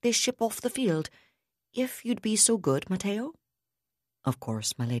and get this ship off the field, if you'd be so good, Mateo." "Of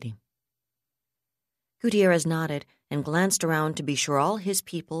course, my lady." Gutierrez nodded and glanced around to be sure all his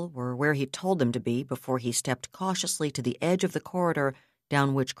people were where he'd told them to be before he stepped cautiously to the edge of the corridor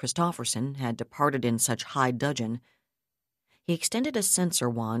down which Christofferson had departed in such high dudgeon. He extended a sensor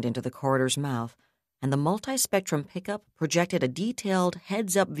wand into the corridor's mouth, and the multi-spectrum pickup projected a detailed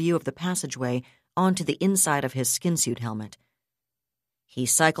heads-up view of the passageway onto the inside of his skin-suit helmet. He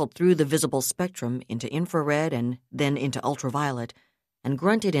cycled through the visible spectrum into infrared and then into ultraviolet, and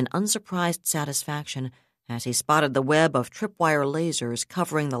grunted in unsurprised satisfaction as he spotted the web of tripwire lasers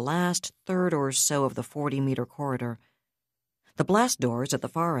covering the last third or so of the 40-meter corridor. The blast doors at the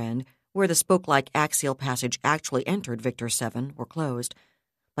far end, where the spoke-like axial passage actually entered Victor 7, were closed,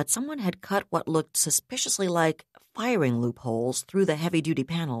 but someone had cut what looked suspiciously like firing loopholes through the heavy-duty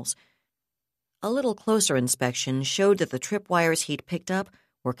panels. A little closer inspection showed that the tripwires he'd picked up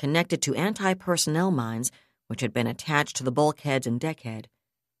were connected to anti-personnel mines which had been attached to the bulkheads and deckhead.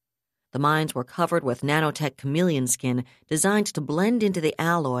 The mines were covered with nanotech chameleon skin designed to blend into the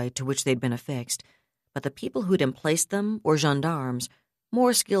alloy to which they'd been affixed, but the people who'd emplaced them were gendarmes,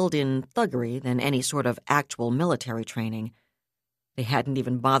 more skilled in thuggery than any sort of actual military training. They hadn't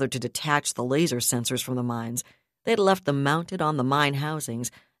even bothered to detach the laser sensors from the mines. They'd left them mounted on the mine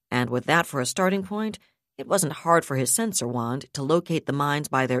housings, and with that for a starting point, it wasn't hard for his sensor wand to locate the mines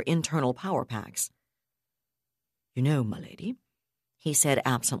by their internal power packs. "You know, my lady," he said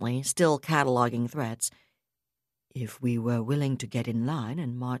absently, still cataloguing threats, "if we were willing to get in line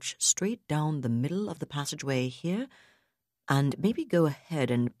and march straight down the middle of the passageway here, and maybe go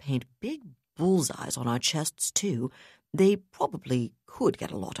ahead and paint big bullseyes on our chests too, they probably could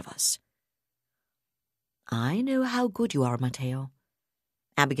get a lot of us." "I know how good you are, Mateo,"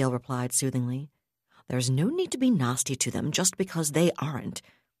 Abigail replied soothingly. "There's no need to be nasty to them just because they aren't.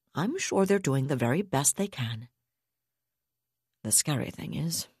 I'm sure they're doing the very best they can." "The scary thing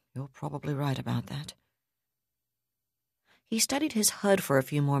is, you're probably right about that." He studied his HUD for a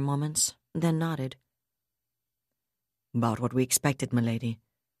few more moments, then nodded. "About what we expected, milady.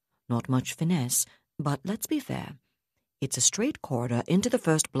 Not much finesse, but let's be fair. It's a straight corridor into the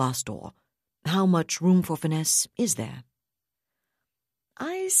first blast door. How much room for finesse is there?"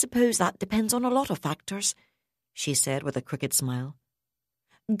 "I suppose that depends on a lot of factors," she said with a crooked smile.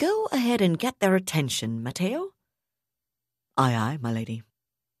 "Go ahead and get their attention, Mateo." "Aye, aye, my lady."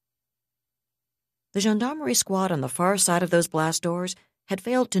 The gendarmerie squad on the far side of those blast doors had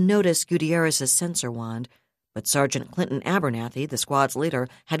failed to notice Gutierrez's sensor wand, but Sergeant Clinton Abernathy, the squad's leader,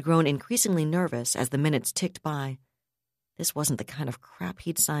 had grown increasingly nervous as the minutes ticked by. This wasn't the kind of crap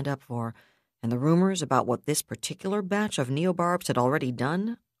he'd signed up for, and the rumors about what this particular batch of neobarbs had already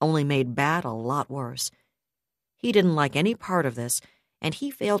done only made bad a lot worse. He didn't like any part of this, and he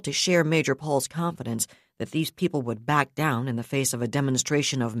failed to share Major Paul's confidence that these people would back down in the face of a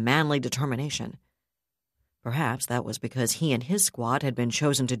demonstration of manly determination. Perhaps that was because he and his squad had been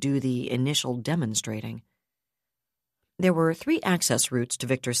chosen to do the initial demonstrating. There were 3 access routes to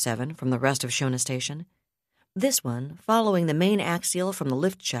Victor 7 from the rest of Shona Station. This one, following the main axial from the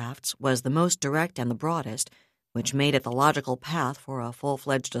lift shafts, was the most direct and the broadest, which made it the logical path for a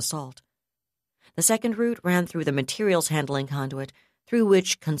full-fledged assault. The second route ran through the materials handling conduit, through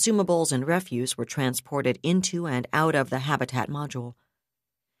which consumables and refuse were transported into and out of the habitat module.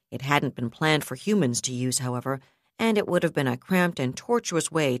 It hadn't been planned for humans to use, however, and it would have been a cramped and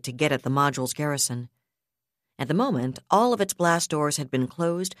tortuous way to get at the module's garrison. At the moment, all of its blast doors had been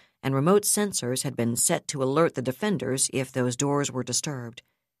closed, and remote sensors had been set to alert the defenders if those doors were disturbed.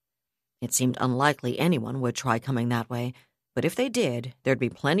 It seemed unlikely anyone would try coming that way, but if they did, there'd be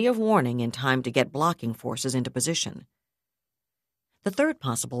plenty of warning in time to get blocking forces into position. The third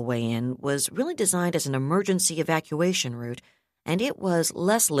possible way in was really designed as an emergency evacuation route, and it was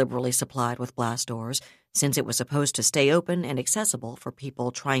less liberally supplied with blast doors, since it was supposed to stay open and accessible for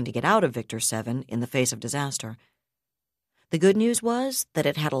people trying to get out of Victor 7 in the face of disaster. The good news was that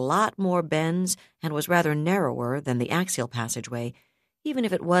it had a lot more bends and was rather narrower than the axial passageway, even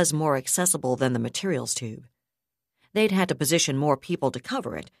if it was more accessible than the materials tube. They'd had to position more people to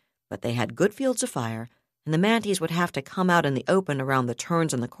cover it, but they had good fields of fire, and the Manties would have to come out in the open around the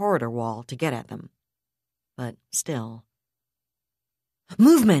turns in the corridor wall to get at them. But still...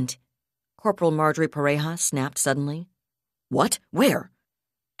 "Movement!" Corporal Marjorie Pareja snapped suddenly. "What? Where?"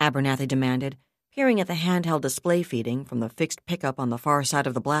 Abernathy demanded, peering at the handheld display feeding from the fixed pickup on the far side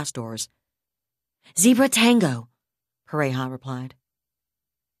of the blast doors. "Zebra Tango," Pareja replied.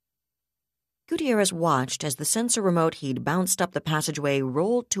 Gutierrez watched as the sensor remote he'd bounced up the passageway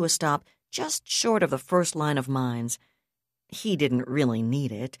rolled to a stop just short of the first line of mines. He didn't really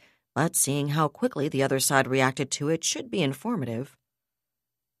need it, but seeing how quickly the other side reacted to it should be informative.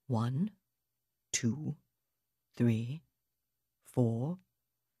 1, 2, 3, 4.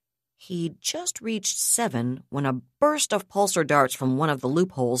 He'd just reached 7 when a burst of pulsar darts from one of the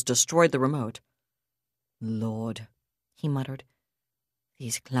loopholes destroyed the remote. "Lord," he muttered.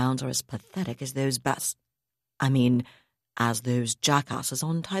 "These clowns are as pathetic as those as those jackasses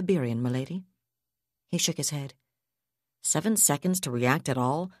on Tiberian, m'lady." He shook his head. 7 seconds to react at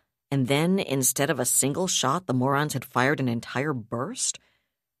all, and then, instead of a single shot, the morons had fired an entire burst?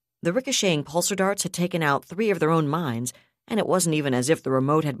 The ricocheting pulsar darts had taken out 3 of their own mines, and it wasn't even as if the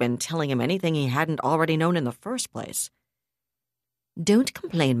remote had been telling him anything he hadn't already known in the first place. "Don't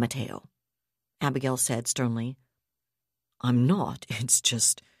complain, Matteo," Abigail said sternly. "I'm not, it's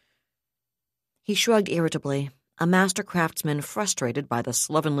just—" He shrugged irritably, a master craftsman frustrated by the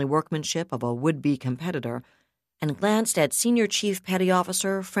slovenly workmanship of a would-be competitor, and glanced at Senior Chief Petty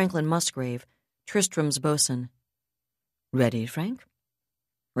Officer Franklin Musgrave, Tristram's bosun. "Ready, Frank?"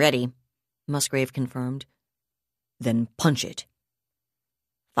 "Ready," Musgrave confirmed. "Then punch it."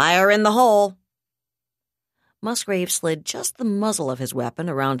 "Fire in the hole." Musgrave slid just the muzzle of his weapon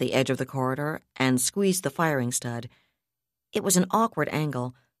around the edge of the corridor and squeezed the firing stud. It was an awkward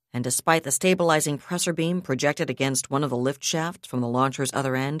angle, and despite the stabilizing pressure beam projected against one of the lift shafts from the launcher's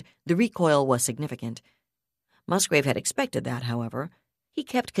other end, the recoil was significant. Musgrave had expected that, however. He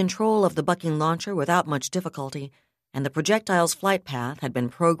kept control of the bucking launcher without much difficulty, and the projectile's flight path had been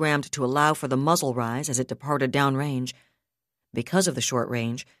programmed to allow for the muzzle rise as it departed downrange. Because of the short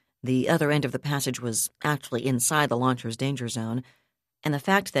range, the other end of the passage was actually inside the launcher's danger zone, and the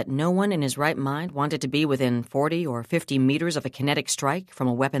fact that no one in his right mind wanted to be within 40 or 50 meters of a kinetic strike from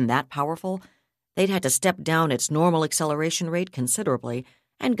a weapon that powerful, they'd had to step down its normal acceleration rate considerably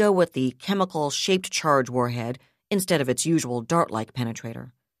and go with the chemical-shaped charge warhead instead of its usual dart-like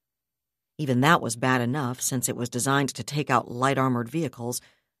penetrator. Even that was bad enough, since it was designed to take out light-armored vehicles,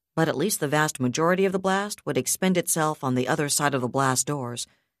 but at least the vast majority of the blast would expend itself on the other side of the blast doors.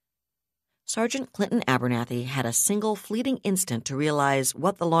 Sergeant Clinton Abernathy had a single fleeting instant to realize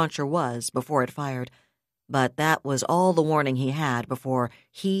what the launcher was before it fired, but that was all the warning he had before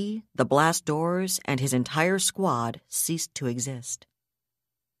he, the blast doors, and his entire squad ceased to exist.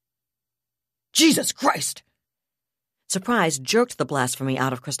 "Jesus Christ!" Surprise jerked the blasphemy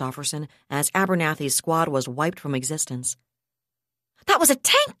out of Christopherson as Abernathy's squad was wiped from existence. "That was a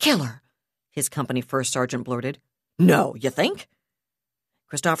tank killer!" his company first sergeant blurted. "No, you think?"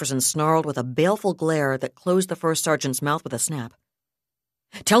 Christopherson snarled with a baleful glare that closed the first sergeant's mouth with a snap.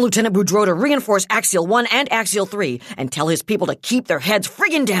 "Tell Lieutenant Boudreau to reinforce Axial 1 and Axial 3, and tell his people to keep their heads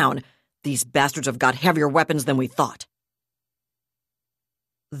friggin' down! These bastards have got heavier weapons than we thought."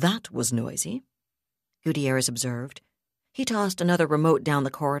 "That was noisy," Gutierrez observed. He tossed another remote down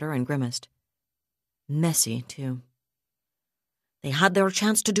the corridor and grimaced. "Messy, too." "They had their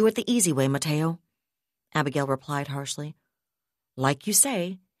chance to do it the easy way, Matteo," Abigail replied harshly. "Like you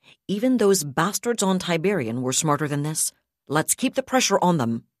say, even those bastards on Tiberian were smarter than this. Let's keep the pressure on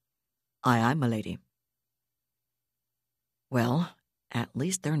them." "Aye, aye, m'lady." "Well, at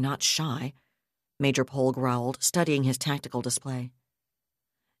least they're not shy," Major Pole growled, studying his tactical display.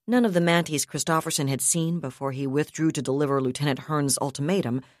 None of the Manties Christopherson had seen before he withdrew to deliver Lieutenant Hearn's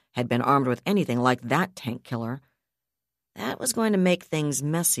ultimatum had been armed with anything like that tank killer. That was going to make things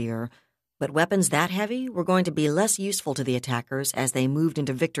messier, but weapons that heavy were going to be less useful to the attackers as they moved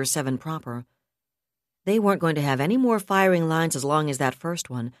into Victor 7 proper. They weren't going to have any more firing lines as long as that first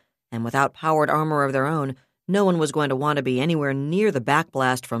one, and without powered armor of their own, no one was going to want to be anywhere near the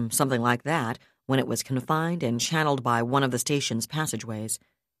backblast from something like that when it was confined and channeled by one of the station's passageways.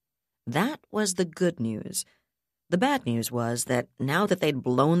 That was the good news. The bad news was that now that they'd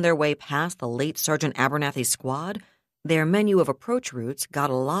blown their way past the late Sergeant Abernathy's squad, their menu of approach routes got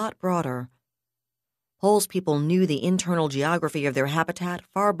a lot broader. Pole's people knew the internal geography of their habitat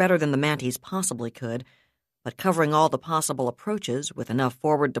far better than the Manties possibly could, but covering all the possible approaches with enough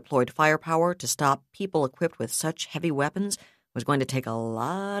forward-deployed firepower to stop people equipped with such heavy weapons was going to take a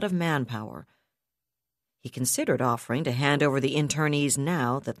lot of manpower. He considered offering to hand over the internees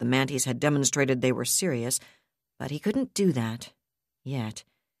now that the Manties had demonstrated they were serious, but he couldn't do that yet.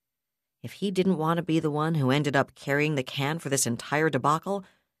 If he didn't want to be the one who ended up carrying the can for this entire debacle,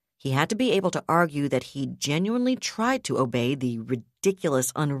 he had to be able to argue that he genuinely tried to obey the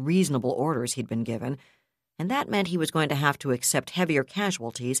ridiculous, unreasonable orders he'd been given, and that meant he was going to have to accept heavier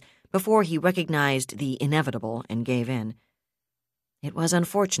casualties before he recognized the inevitable and gave in. It was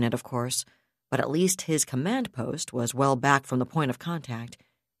unfortunate, of course, but at least his command post was well back from the point of contact.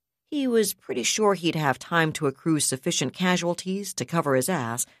 He was pretty sure he'd have time to accrue sufficient casualties to cover his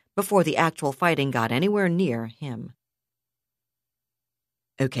ass before the actual fighting got anywhere near him.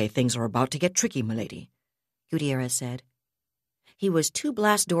 Okay, things are about to get tricky, milady, Gutierrez said. He was 2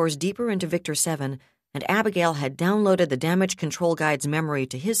 blast doors deeper into Victor 7, and Abigail had downloaded the damage control guide's memory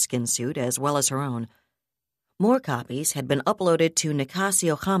to his skin suit as well as her own. More copies had been uploaded to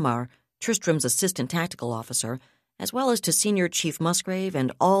Nicasio Hamar, Tristram's assistant tactical officer, as well as to Senior Chief Musgrave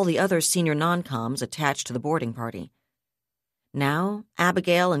and all the other senior non-coms attached to the boarding party. Now,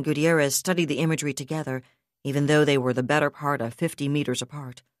 Abigail and Gutierrez studied the imagery together, even though they were the better part of 50 meters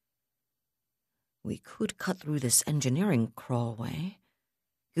apart. We could cut through this engineering crawlway,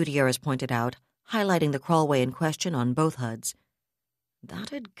 Gutierrez pointed out, highlighting the crawlway in question on both HUDs.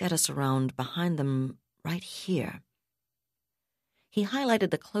 That'd get us around behind them right here. He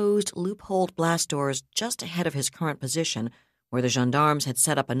highlighted the closed, loopholed blast doors just ahead of his current position, where the gendarmes had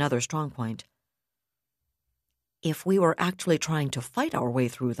set up another strongpoint. If we were actually trying to fight our way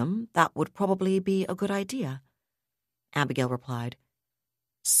through them, that would probably be a good idea, Abigail replied.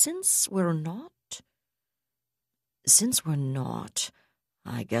 Since we're not,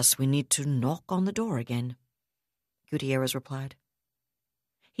 I guess we need to knock on the door again, Gutierrez replied.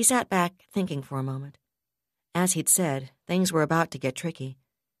 He sat back, thinking for a moment. As he'd said, things were about to get tricky.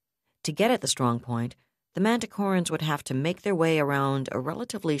 To get at the strong point, the Manticorans would have to make their way around a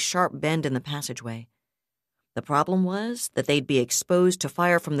relatively sharp bend in the passageway. The problem was that they'd be exposed to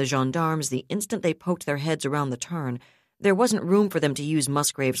fire from the gendarmes the instant they poked their heads around the turn. There wasn't room for them to use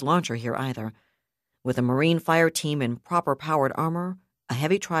Musgrave's launcher here either. With a Marine fire team in proper powered armor, a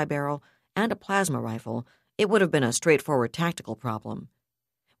heavy tri-barrel, and a plasma rifle, it would have been a straightforward tactical problem.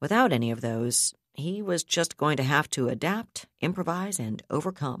 Without any of those, he was just going to have to adapt, improvise, and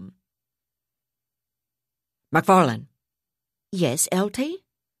overcome. McFarlane. Yes, LT?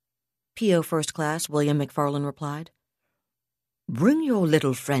 P.O. First Class William McFarlane replied. Bring your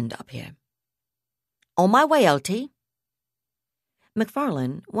little friend up here. On my way, LT.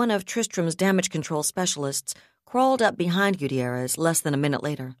 McFarlane, one of Tristram's damage control specialists, crawled up behind Gutierrez less than a minute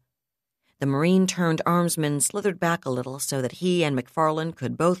later. The Marine-turned-armsman slithered back a little so that he and McFarlane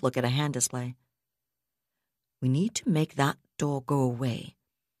could both look at a hand display. We need to make that door go away,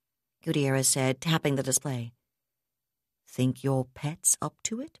 Gutierrez said, tapping the display. Think your pet's up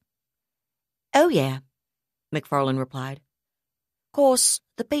to it? Oh, yeah, McFarlane replied. Course,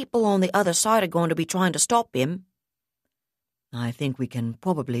 the people on the other side are going to be trying to stop him. I think we can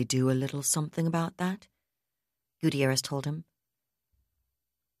probably do a little something about that, Gutierrez told him.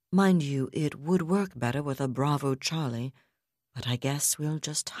 Mind you, it would work better with a Bravo Charlie, but I guess we'll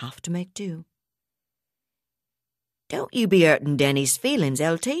just have to make do. Don't you be hurting Denny's feelings,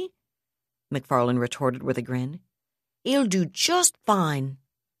 LT, McFarlane retorted with a grin. He'll do just fine.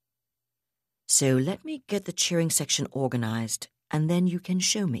 So let me get the cheering section organized, and then you can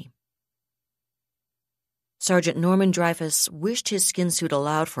show me. Sergeant Norman Dreyfus wished his skin suit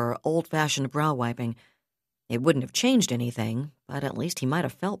allowed for old-fashioned brow wiping. It wouldn't have changed anything, but at least he might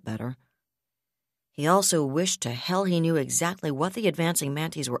have felt better. He also wished to hell he knew exactly what the advancing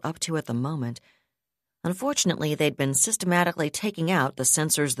Manties were up to at the moment. Unfortunately, they'd been systematically taking out the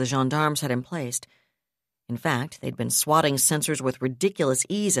sensors the gendarmes had emplaced. In fact, they'd been swatting sensors with ridiculous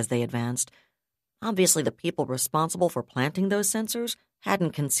ease as they advanced. Obviously, the people responsible for planting those sensors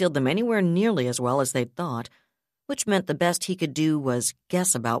hadn't concealed them anywhere nearly as well as they'd thought, which meant the best he could do was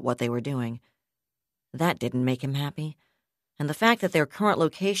guess about what they were doing. That didn't make him happy, and the fact that their current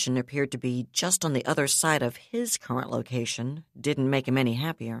location appeared to be just on the other side of his current location didn't make him any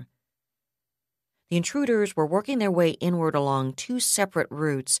happier. The intruders were working their way inward along 2 separate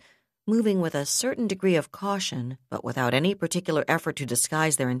routes, moving with a certain degree of caution, but without any particular effort to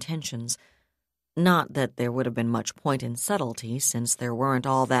disguise their intentions. Not that there would have been much point in subtlety, since there weren't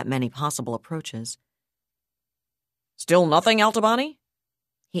all that many possible approaches. Still nothing, Altabani?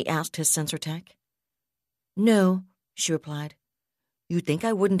 He asked his sensor tech. No, she replied. You'd think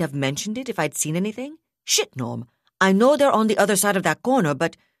I wouldn't have mentioned it if I'd seen anything? Shit, Norm. I know they're on the other side of that corner,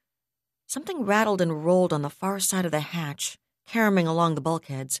 but... Something rattled and rolled on the far side of the hatch, caromming along the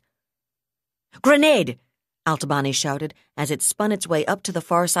bulkheads. Grenade! Altabani shouted as it spun its way up to the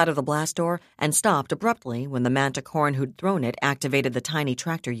far side of the blast door and stopped abruptly when the Manticoran who'd thrown it activated the tiny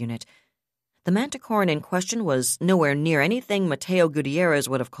tractor unit. The Manticoran in question was nowhere near anything Mateo Gutierrez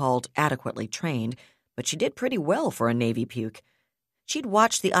would have called adequately trained, but she did pretty well for a Navy puke. She'd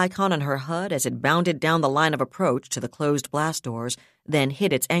watched the icon on her HUD as it bounded down the line of approach to the closed blast doors, then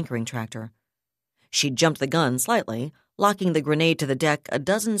hit its anchoring tractor. She'd jumped the gun slightly, locking the grenade to the deck a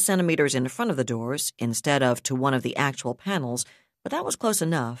dozen centimeters in front of the doors instead of to one of the actual panels, but that was close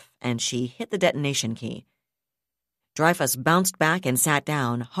enough, and she hit the detonation key. Dreyfus bounced back and sat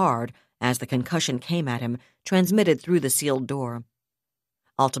down, hard, as the concussion came at him, transmitted through the sealed door.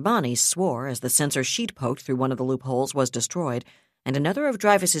 Altabani swore as the sensor sheet poked through one of the loopholes was destroyed, and another of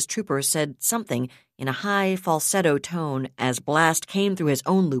Dreyfus's troopers said something in a high falsetto tone as blast came through his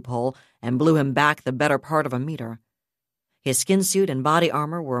own loophole and blew him back the better part of a meter. His skin suit and body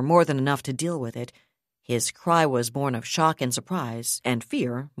armor were more than enough to deal with it. His cry was born of shock and surprise, and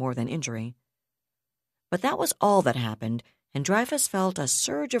fear more than injury. But that was all that happened, and Dreyfus felt a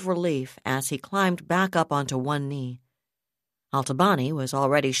surge of relief as he climbed back up onto one knee. Altabani was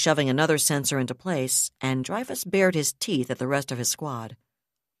already shoving another sensor into place, and Dreyfus bared his teeth at the rest of his squad.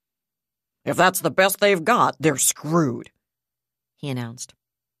 "If that's the best they've got, they're screwed," he announced.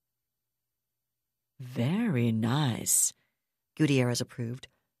 "Very nice," Gutierrez approved.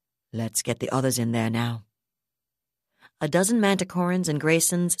 "Let's get the others in there now." A dozen Manticorans and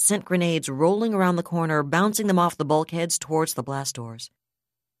Graysons sent grenades rolling around the corner, bouncing them off the bulkheads towards the blast doors.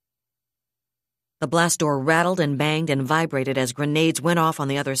 The blast door rattled and banged and vibrated as grenades went off on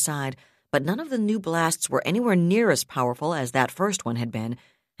the other side, but none of the new blasts were anywhere near as powerful as that first one had been,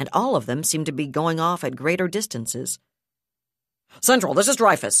 and all of them seemed to be going off at greater distances. "Central, this is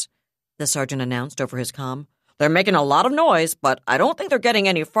Dreyfus," the sergeant announced over his comm. "They're making a lot of noise, but I don't think they're getting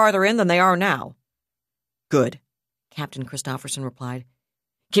any farther in than they are now." "Good," Captain Christopherson replied.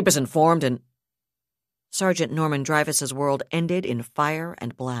 "Keep us informed and—" Sergeant Norman Dreyfus's world ended in fire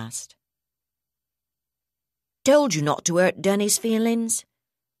and blast. "Told you not to hurt Denny's feelings,"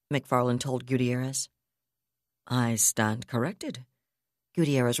 McFarland told Gutierrez. "I stand corrected,"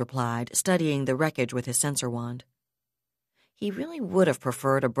 Gutierrez replied, studying the wreckage with his sensor wand. He really would have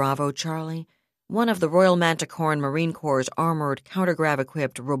preferred a Bravo Charlie, one of the Royal Manticoran Marine Corps' armored,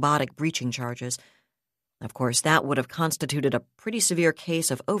 countergrav-equipped robotic breaching charges. Of course, that would have constituted a pretty severe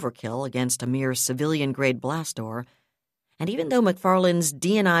case of overkill against a mere civilian-grade blast door. And even though McFarland's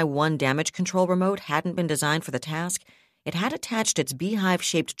DNI-1 damage control remote hadn't been designed for the task, it had attached its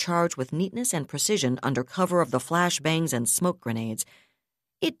beehive-shaped charge with neatness and precision under cover of the flashbangs and smoke grenades.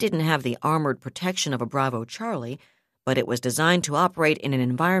 It didn't have the armored protection of a Bravo Charlie, but it was designed to operate in an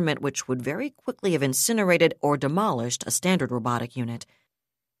environment which would very quickly have incinerated or demolished a standard robotic unit.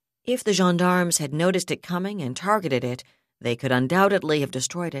 If the gendarmes had noticed it coming and targeted it, they could undoubtedly have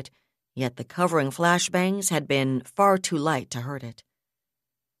destroyed it, yet the covering flashbangs had been far too light to hurt it.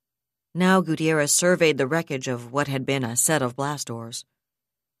 Now Gutierrez surveyed the wreckage of what had been a set of blast doors.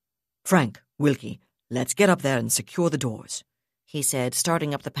 "Frank, Wilkie, let's get up there and secure the doors," he said,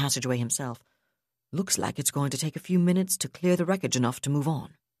 starting up the passageway himself. "Looks like it's going to take a few minutes to clear the wreckage enough to move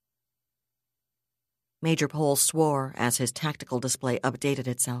on." Major Pole swore as his tactical display updated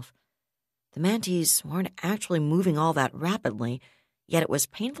itself. The Manties weren't actually moving all that rapidly, yet it was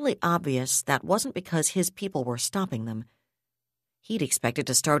painfully obvious that wasn't because his people were stopping them. He'd expected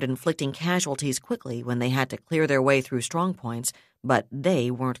to start inflicting casualties quickly when they had to clear their way through strongpoints, but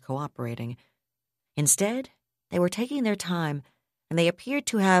they weren't cooperating. Instead, they were taking their time, and they appeared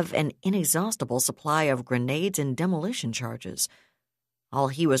to have an inexhaustible supply of grenades and demolition charges. All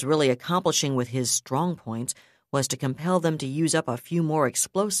he was really accomplishing with his strong points was to compel them to use up a few more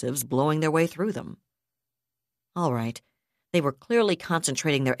explosives blowing their way through them. All right, they were clearly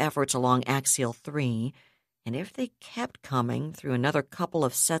concentrating their efforts along Axial 3, and if they kept coming through another couple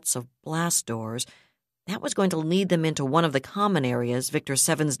of sets of blast doors, that was going to lead them into one of the common areas Victor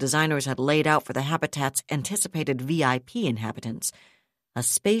 7's designers had laid out for the habitat's anticipated VIP inhabitants, a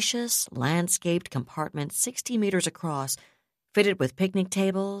spacious, landscaped compartment 60 meters across, fitted with picnic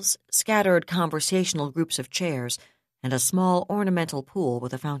tables, scattered conversational groups of chairs, and a small ornamental pool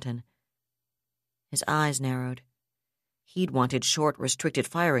with a fountain. His eyes narrowed. He'd wanted short, restricted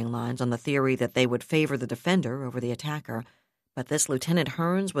firing lines on the theory that they would favor the defender over the attacker, but this Lieutenant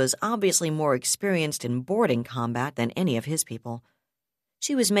Hearns was obviously more experienced in boarding combat than any of his people.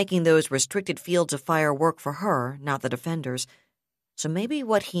 She was making those restricted fields of fire work for her, not the defenders, so maybe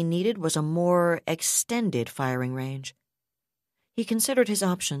what he needed was a more extended firing range. He considered his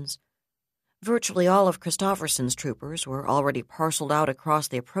options. Virtually all of Christopherson's troopers were already parceled out across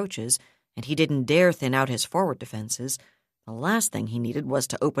the approaches, and he didn't dare thin out his forward defenses. The last thing he needed was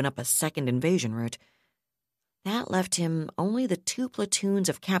to open up a second invasion route. That left him only the 2 platoons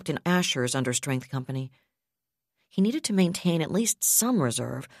of Captain Asher's understrength company. He needed to maintain at least some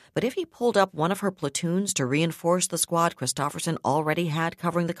reserve, but if he pulled up one of her platoons to reinforce the squad Christopherson already had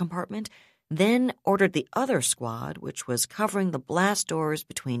covering the compartment, then ordered the other squad, which was covering the blast doors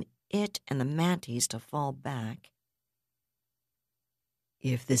between it and the Manties, to fall back.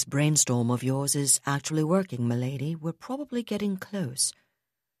 "If this brainstorm of yours is actually working, milady, we're probably getting close,"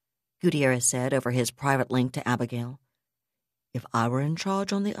 Gutierrez said over his private link to Abigail. "If I were in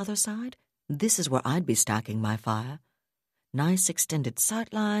charge on the other side, this is where I'd be stacking my fire. Nice extended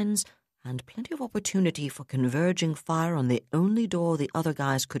sightlines, and plenty of opportunity for converging fire on the only door the other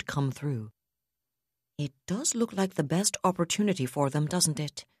guys could come through. It does look like the best opportunity for them, doesn't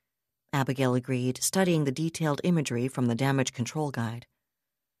it? Abigail agreed, studying the detailed imagery from the damage control guide.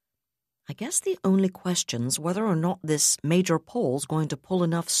 I guess the only question's whether or not this Major Pole's going to pull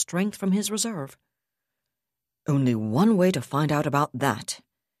enough strength from his reserve. Only one way to find out about that,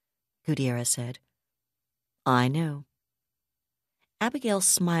 Gutierrez said. I know. Abigail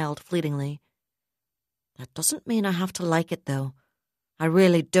smiled fleetingly. That doesn't mean I have to like it, though. I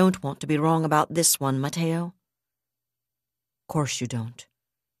really don't want to be wrong about this one, Mateo. Course you don't,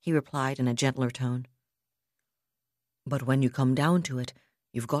 he replied in a gentler tone. But when you come down to it,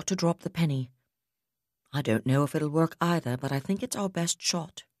 you've got to drop the penny. I don't know if it'll work either, but I think it's our best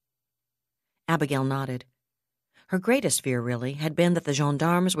shot. Abigail nodded. Her greatest fear, really, had been that the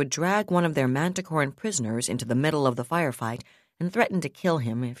gendarmes would drag one of their Manticoran prisoners into the middle of the firefight and threaten to kill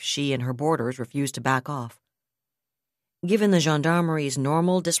him if she and her boarders refused to back off. Given the gendarmerie's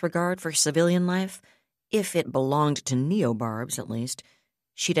normal disregard for civilian life, if it belonged to neobarbs at least,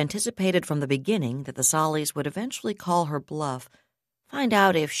 she'd anticipated from the beginning that the Sollies would eventually call her bluff, find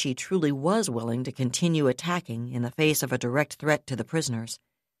out if she truly was willing to continue attacking in the face of a direct threat to the prisoners.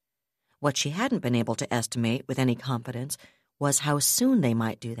 What she hadn't been able to estimate with any confidence was how soon they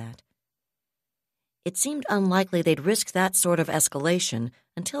might do that. It seemed unlikely they'd risk that sort of escalation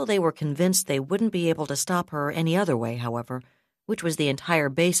until they were convinced they wouldn't be able to stop her any other way, however, which was the entire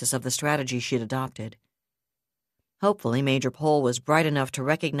basis of the strategy she'd adopted. Hopefully, Major Pole was bright enough to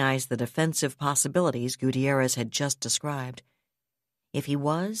recognize the defensive possibilities Gutierrez had just described. If he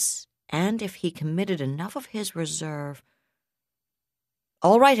was, and if he committed enough of his reserve...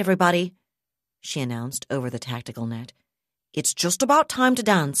 All right, everybody, she announced over the tactical net. It's just about time to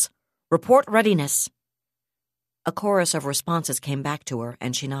dance. Report readiness. A chorus of responses came back to her,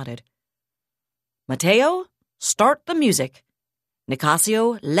 and she nodded. Mateo, start the music.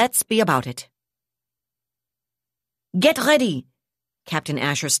 Nicasio, let's be about it. Get ready, Captain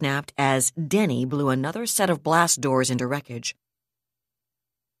Asher snapped as Denny blew another set of blast doors into wreckage.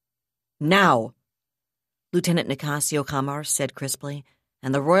 Now, Lieutenant Nicasio Camar said crisply,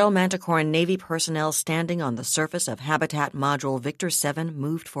 and the Royal Manticoran Navy personnel standing on the surface of Habitat Module Victor 7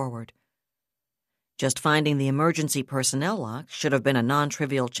 moved forward. Just finding the emergency personnel lock should have been a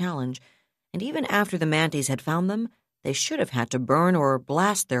non-trivial challenge, and even after the Manties had found them, they should have had to burn or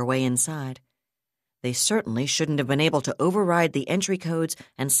blast their way inside. They certainly shouldn't have been able to override the entry codes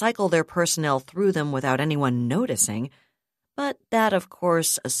and cycle their personnel through them without anyone noticing, but that, of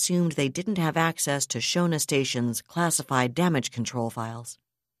course, assumed they didn't have access to Shona Station's classified damage control files.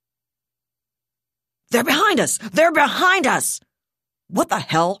 They're behind us! They're behind us! What the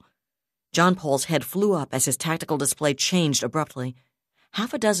hell? John Pole's head flew up as his tactical display changed abruptly.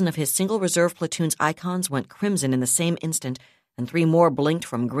 Half a dozen of his single reserve platoon's icons went crimson in the same instant, and 3 more blinked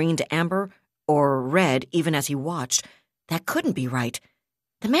from green to amber, or red, even as he watched. That couldn't be right.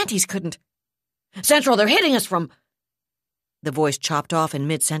 The Manties couldn't. Central, they're hitting us from... The voice chopped off in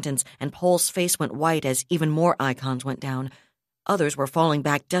mid-sentence, and Pole's face went white as even more icons went down. Others were falling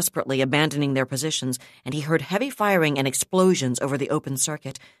back desperately, abandoning their positions, and he heard heavy firing and explosions over the open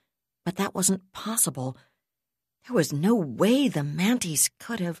circuit. But that wasn't possible. There was no way the Manties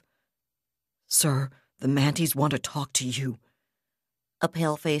could have... Sir, the Manties want to talk to you, a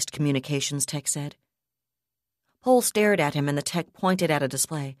pale-faced communications tech said. Pole stared at him, and the tech pointed at a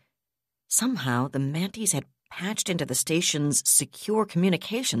display. Somehow, the Manties had patched into the station's secure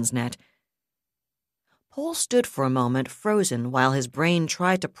communications net. Pole stood for a moment, frozen, while his brain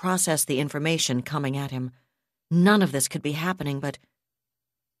tried to process the information coming at him. None of this could be happening, but...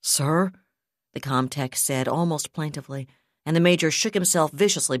 Sir, the comtech said almost plaintively, and the major shook himself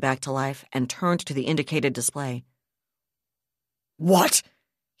viciously back to life and turned to the indicated display. What?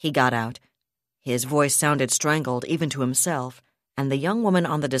 He got out. His voice sounded strangled even to himself, and the young woman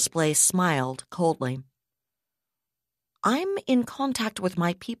on the display smiled coldly. I'm in contact with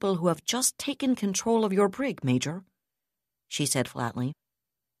my people who have just taken control of your brig, Major, she said flatly.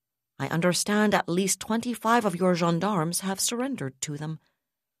 I understand at least 25 of your gendarmes have surrendered to them.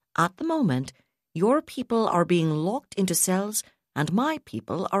 At the moment, your people are being locked into cells, and my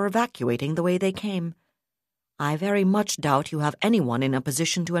people are evacuating the way they came. I very much doubt you have anyone in a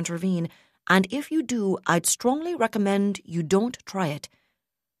position to intervene, and if you do, I'd strongly recommend you don't try it.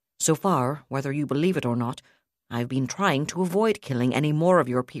 So far, whether you believe it or not, I've been trying to avoid killing any more of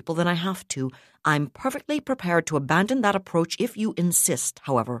your people than I have to. I'm perfectly prepared to abandon that approach if you insist,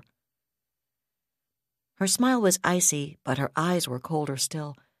 however. Her smile was icy, but her eyes were colder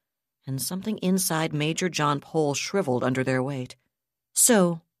still. and something inside Major John Pole shriveled under their weight.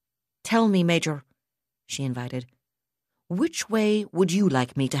 "So, tell me, Major," she invited, "which way would you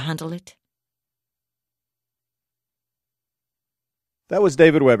like me to handle it?" That was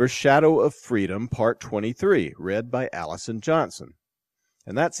David Weber's Shadow of Freedom, Part 23, read by Allison Johnson.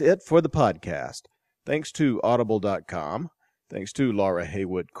 And that's it for the podcast. Thanks to Audible.com. Thanks to Laura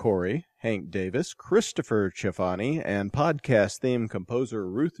Haywood Corey, Hank Davis, Christopher Chifani, and podcast theme composer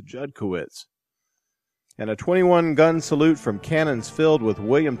Ruth Judkowitz. And a 21-gun salute from cannons filled with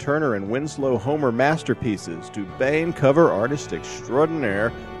William Turner and Winslow Homer masterpieces to Baen cover artist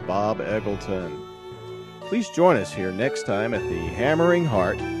extraordinaire Bob Eggleton. Please join us here next time at the hammering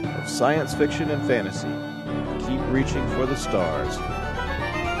heart of science fiction and fantasy. Keep reaching for the stars.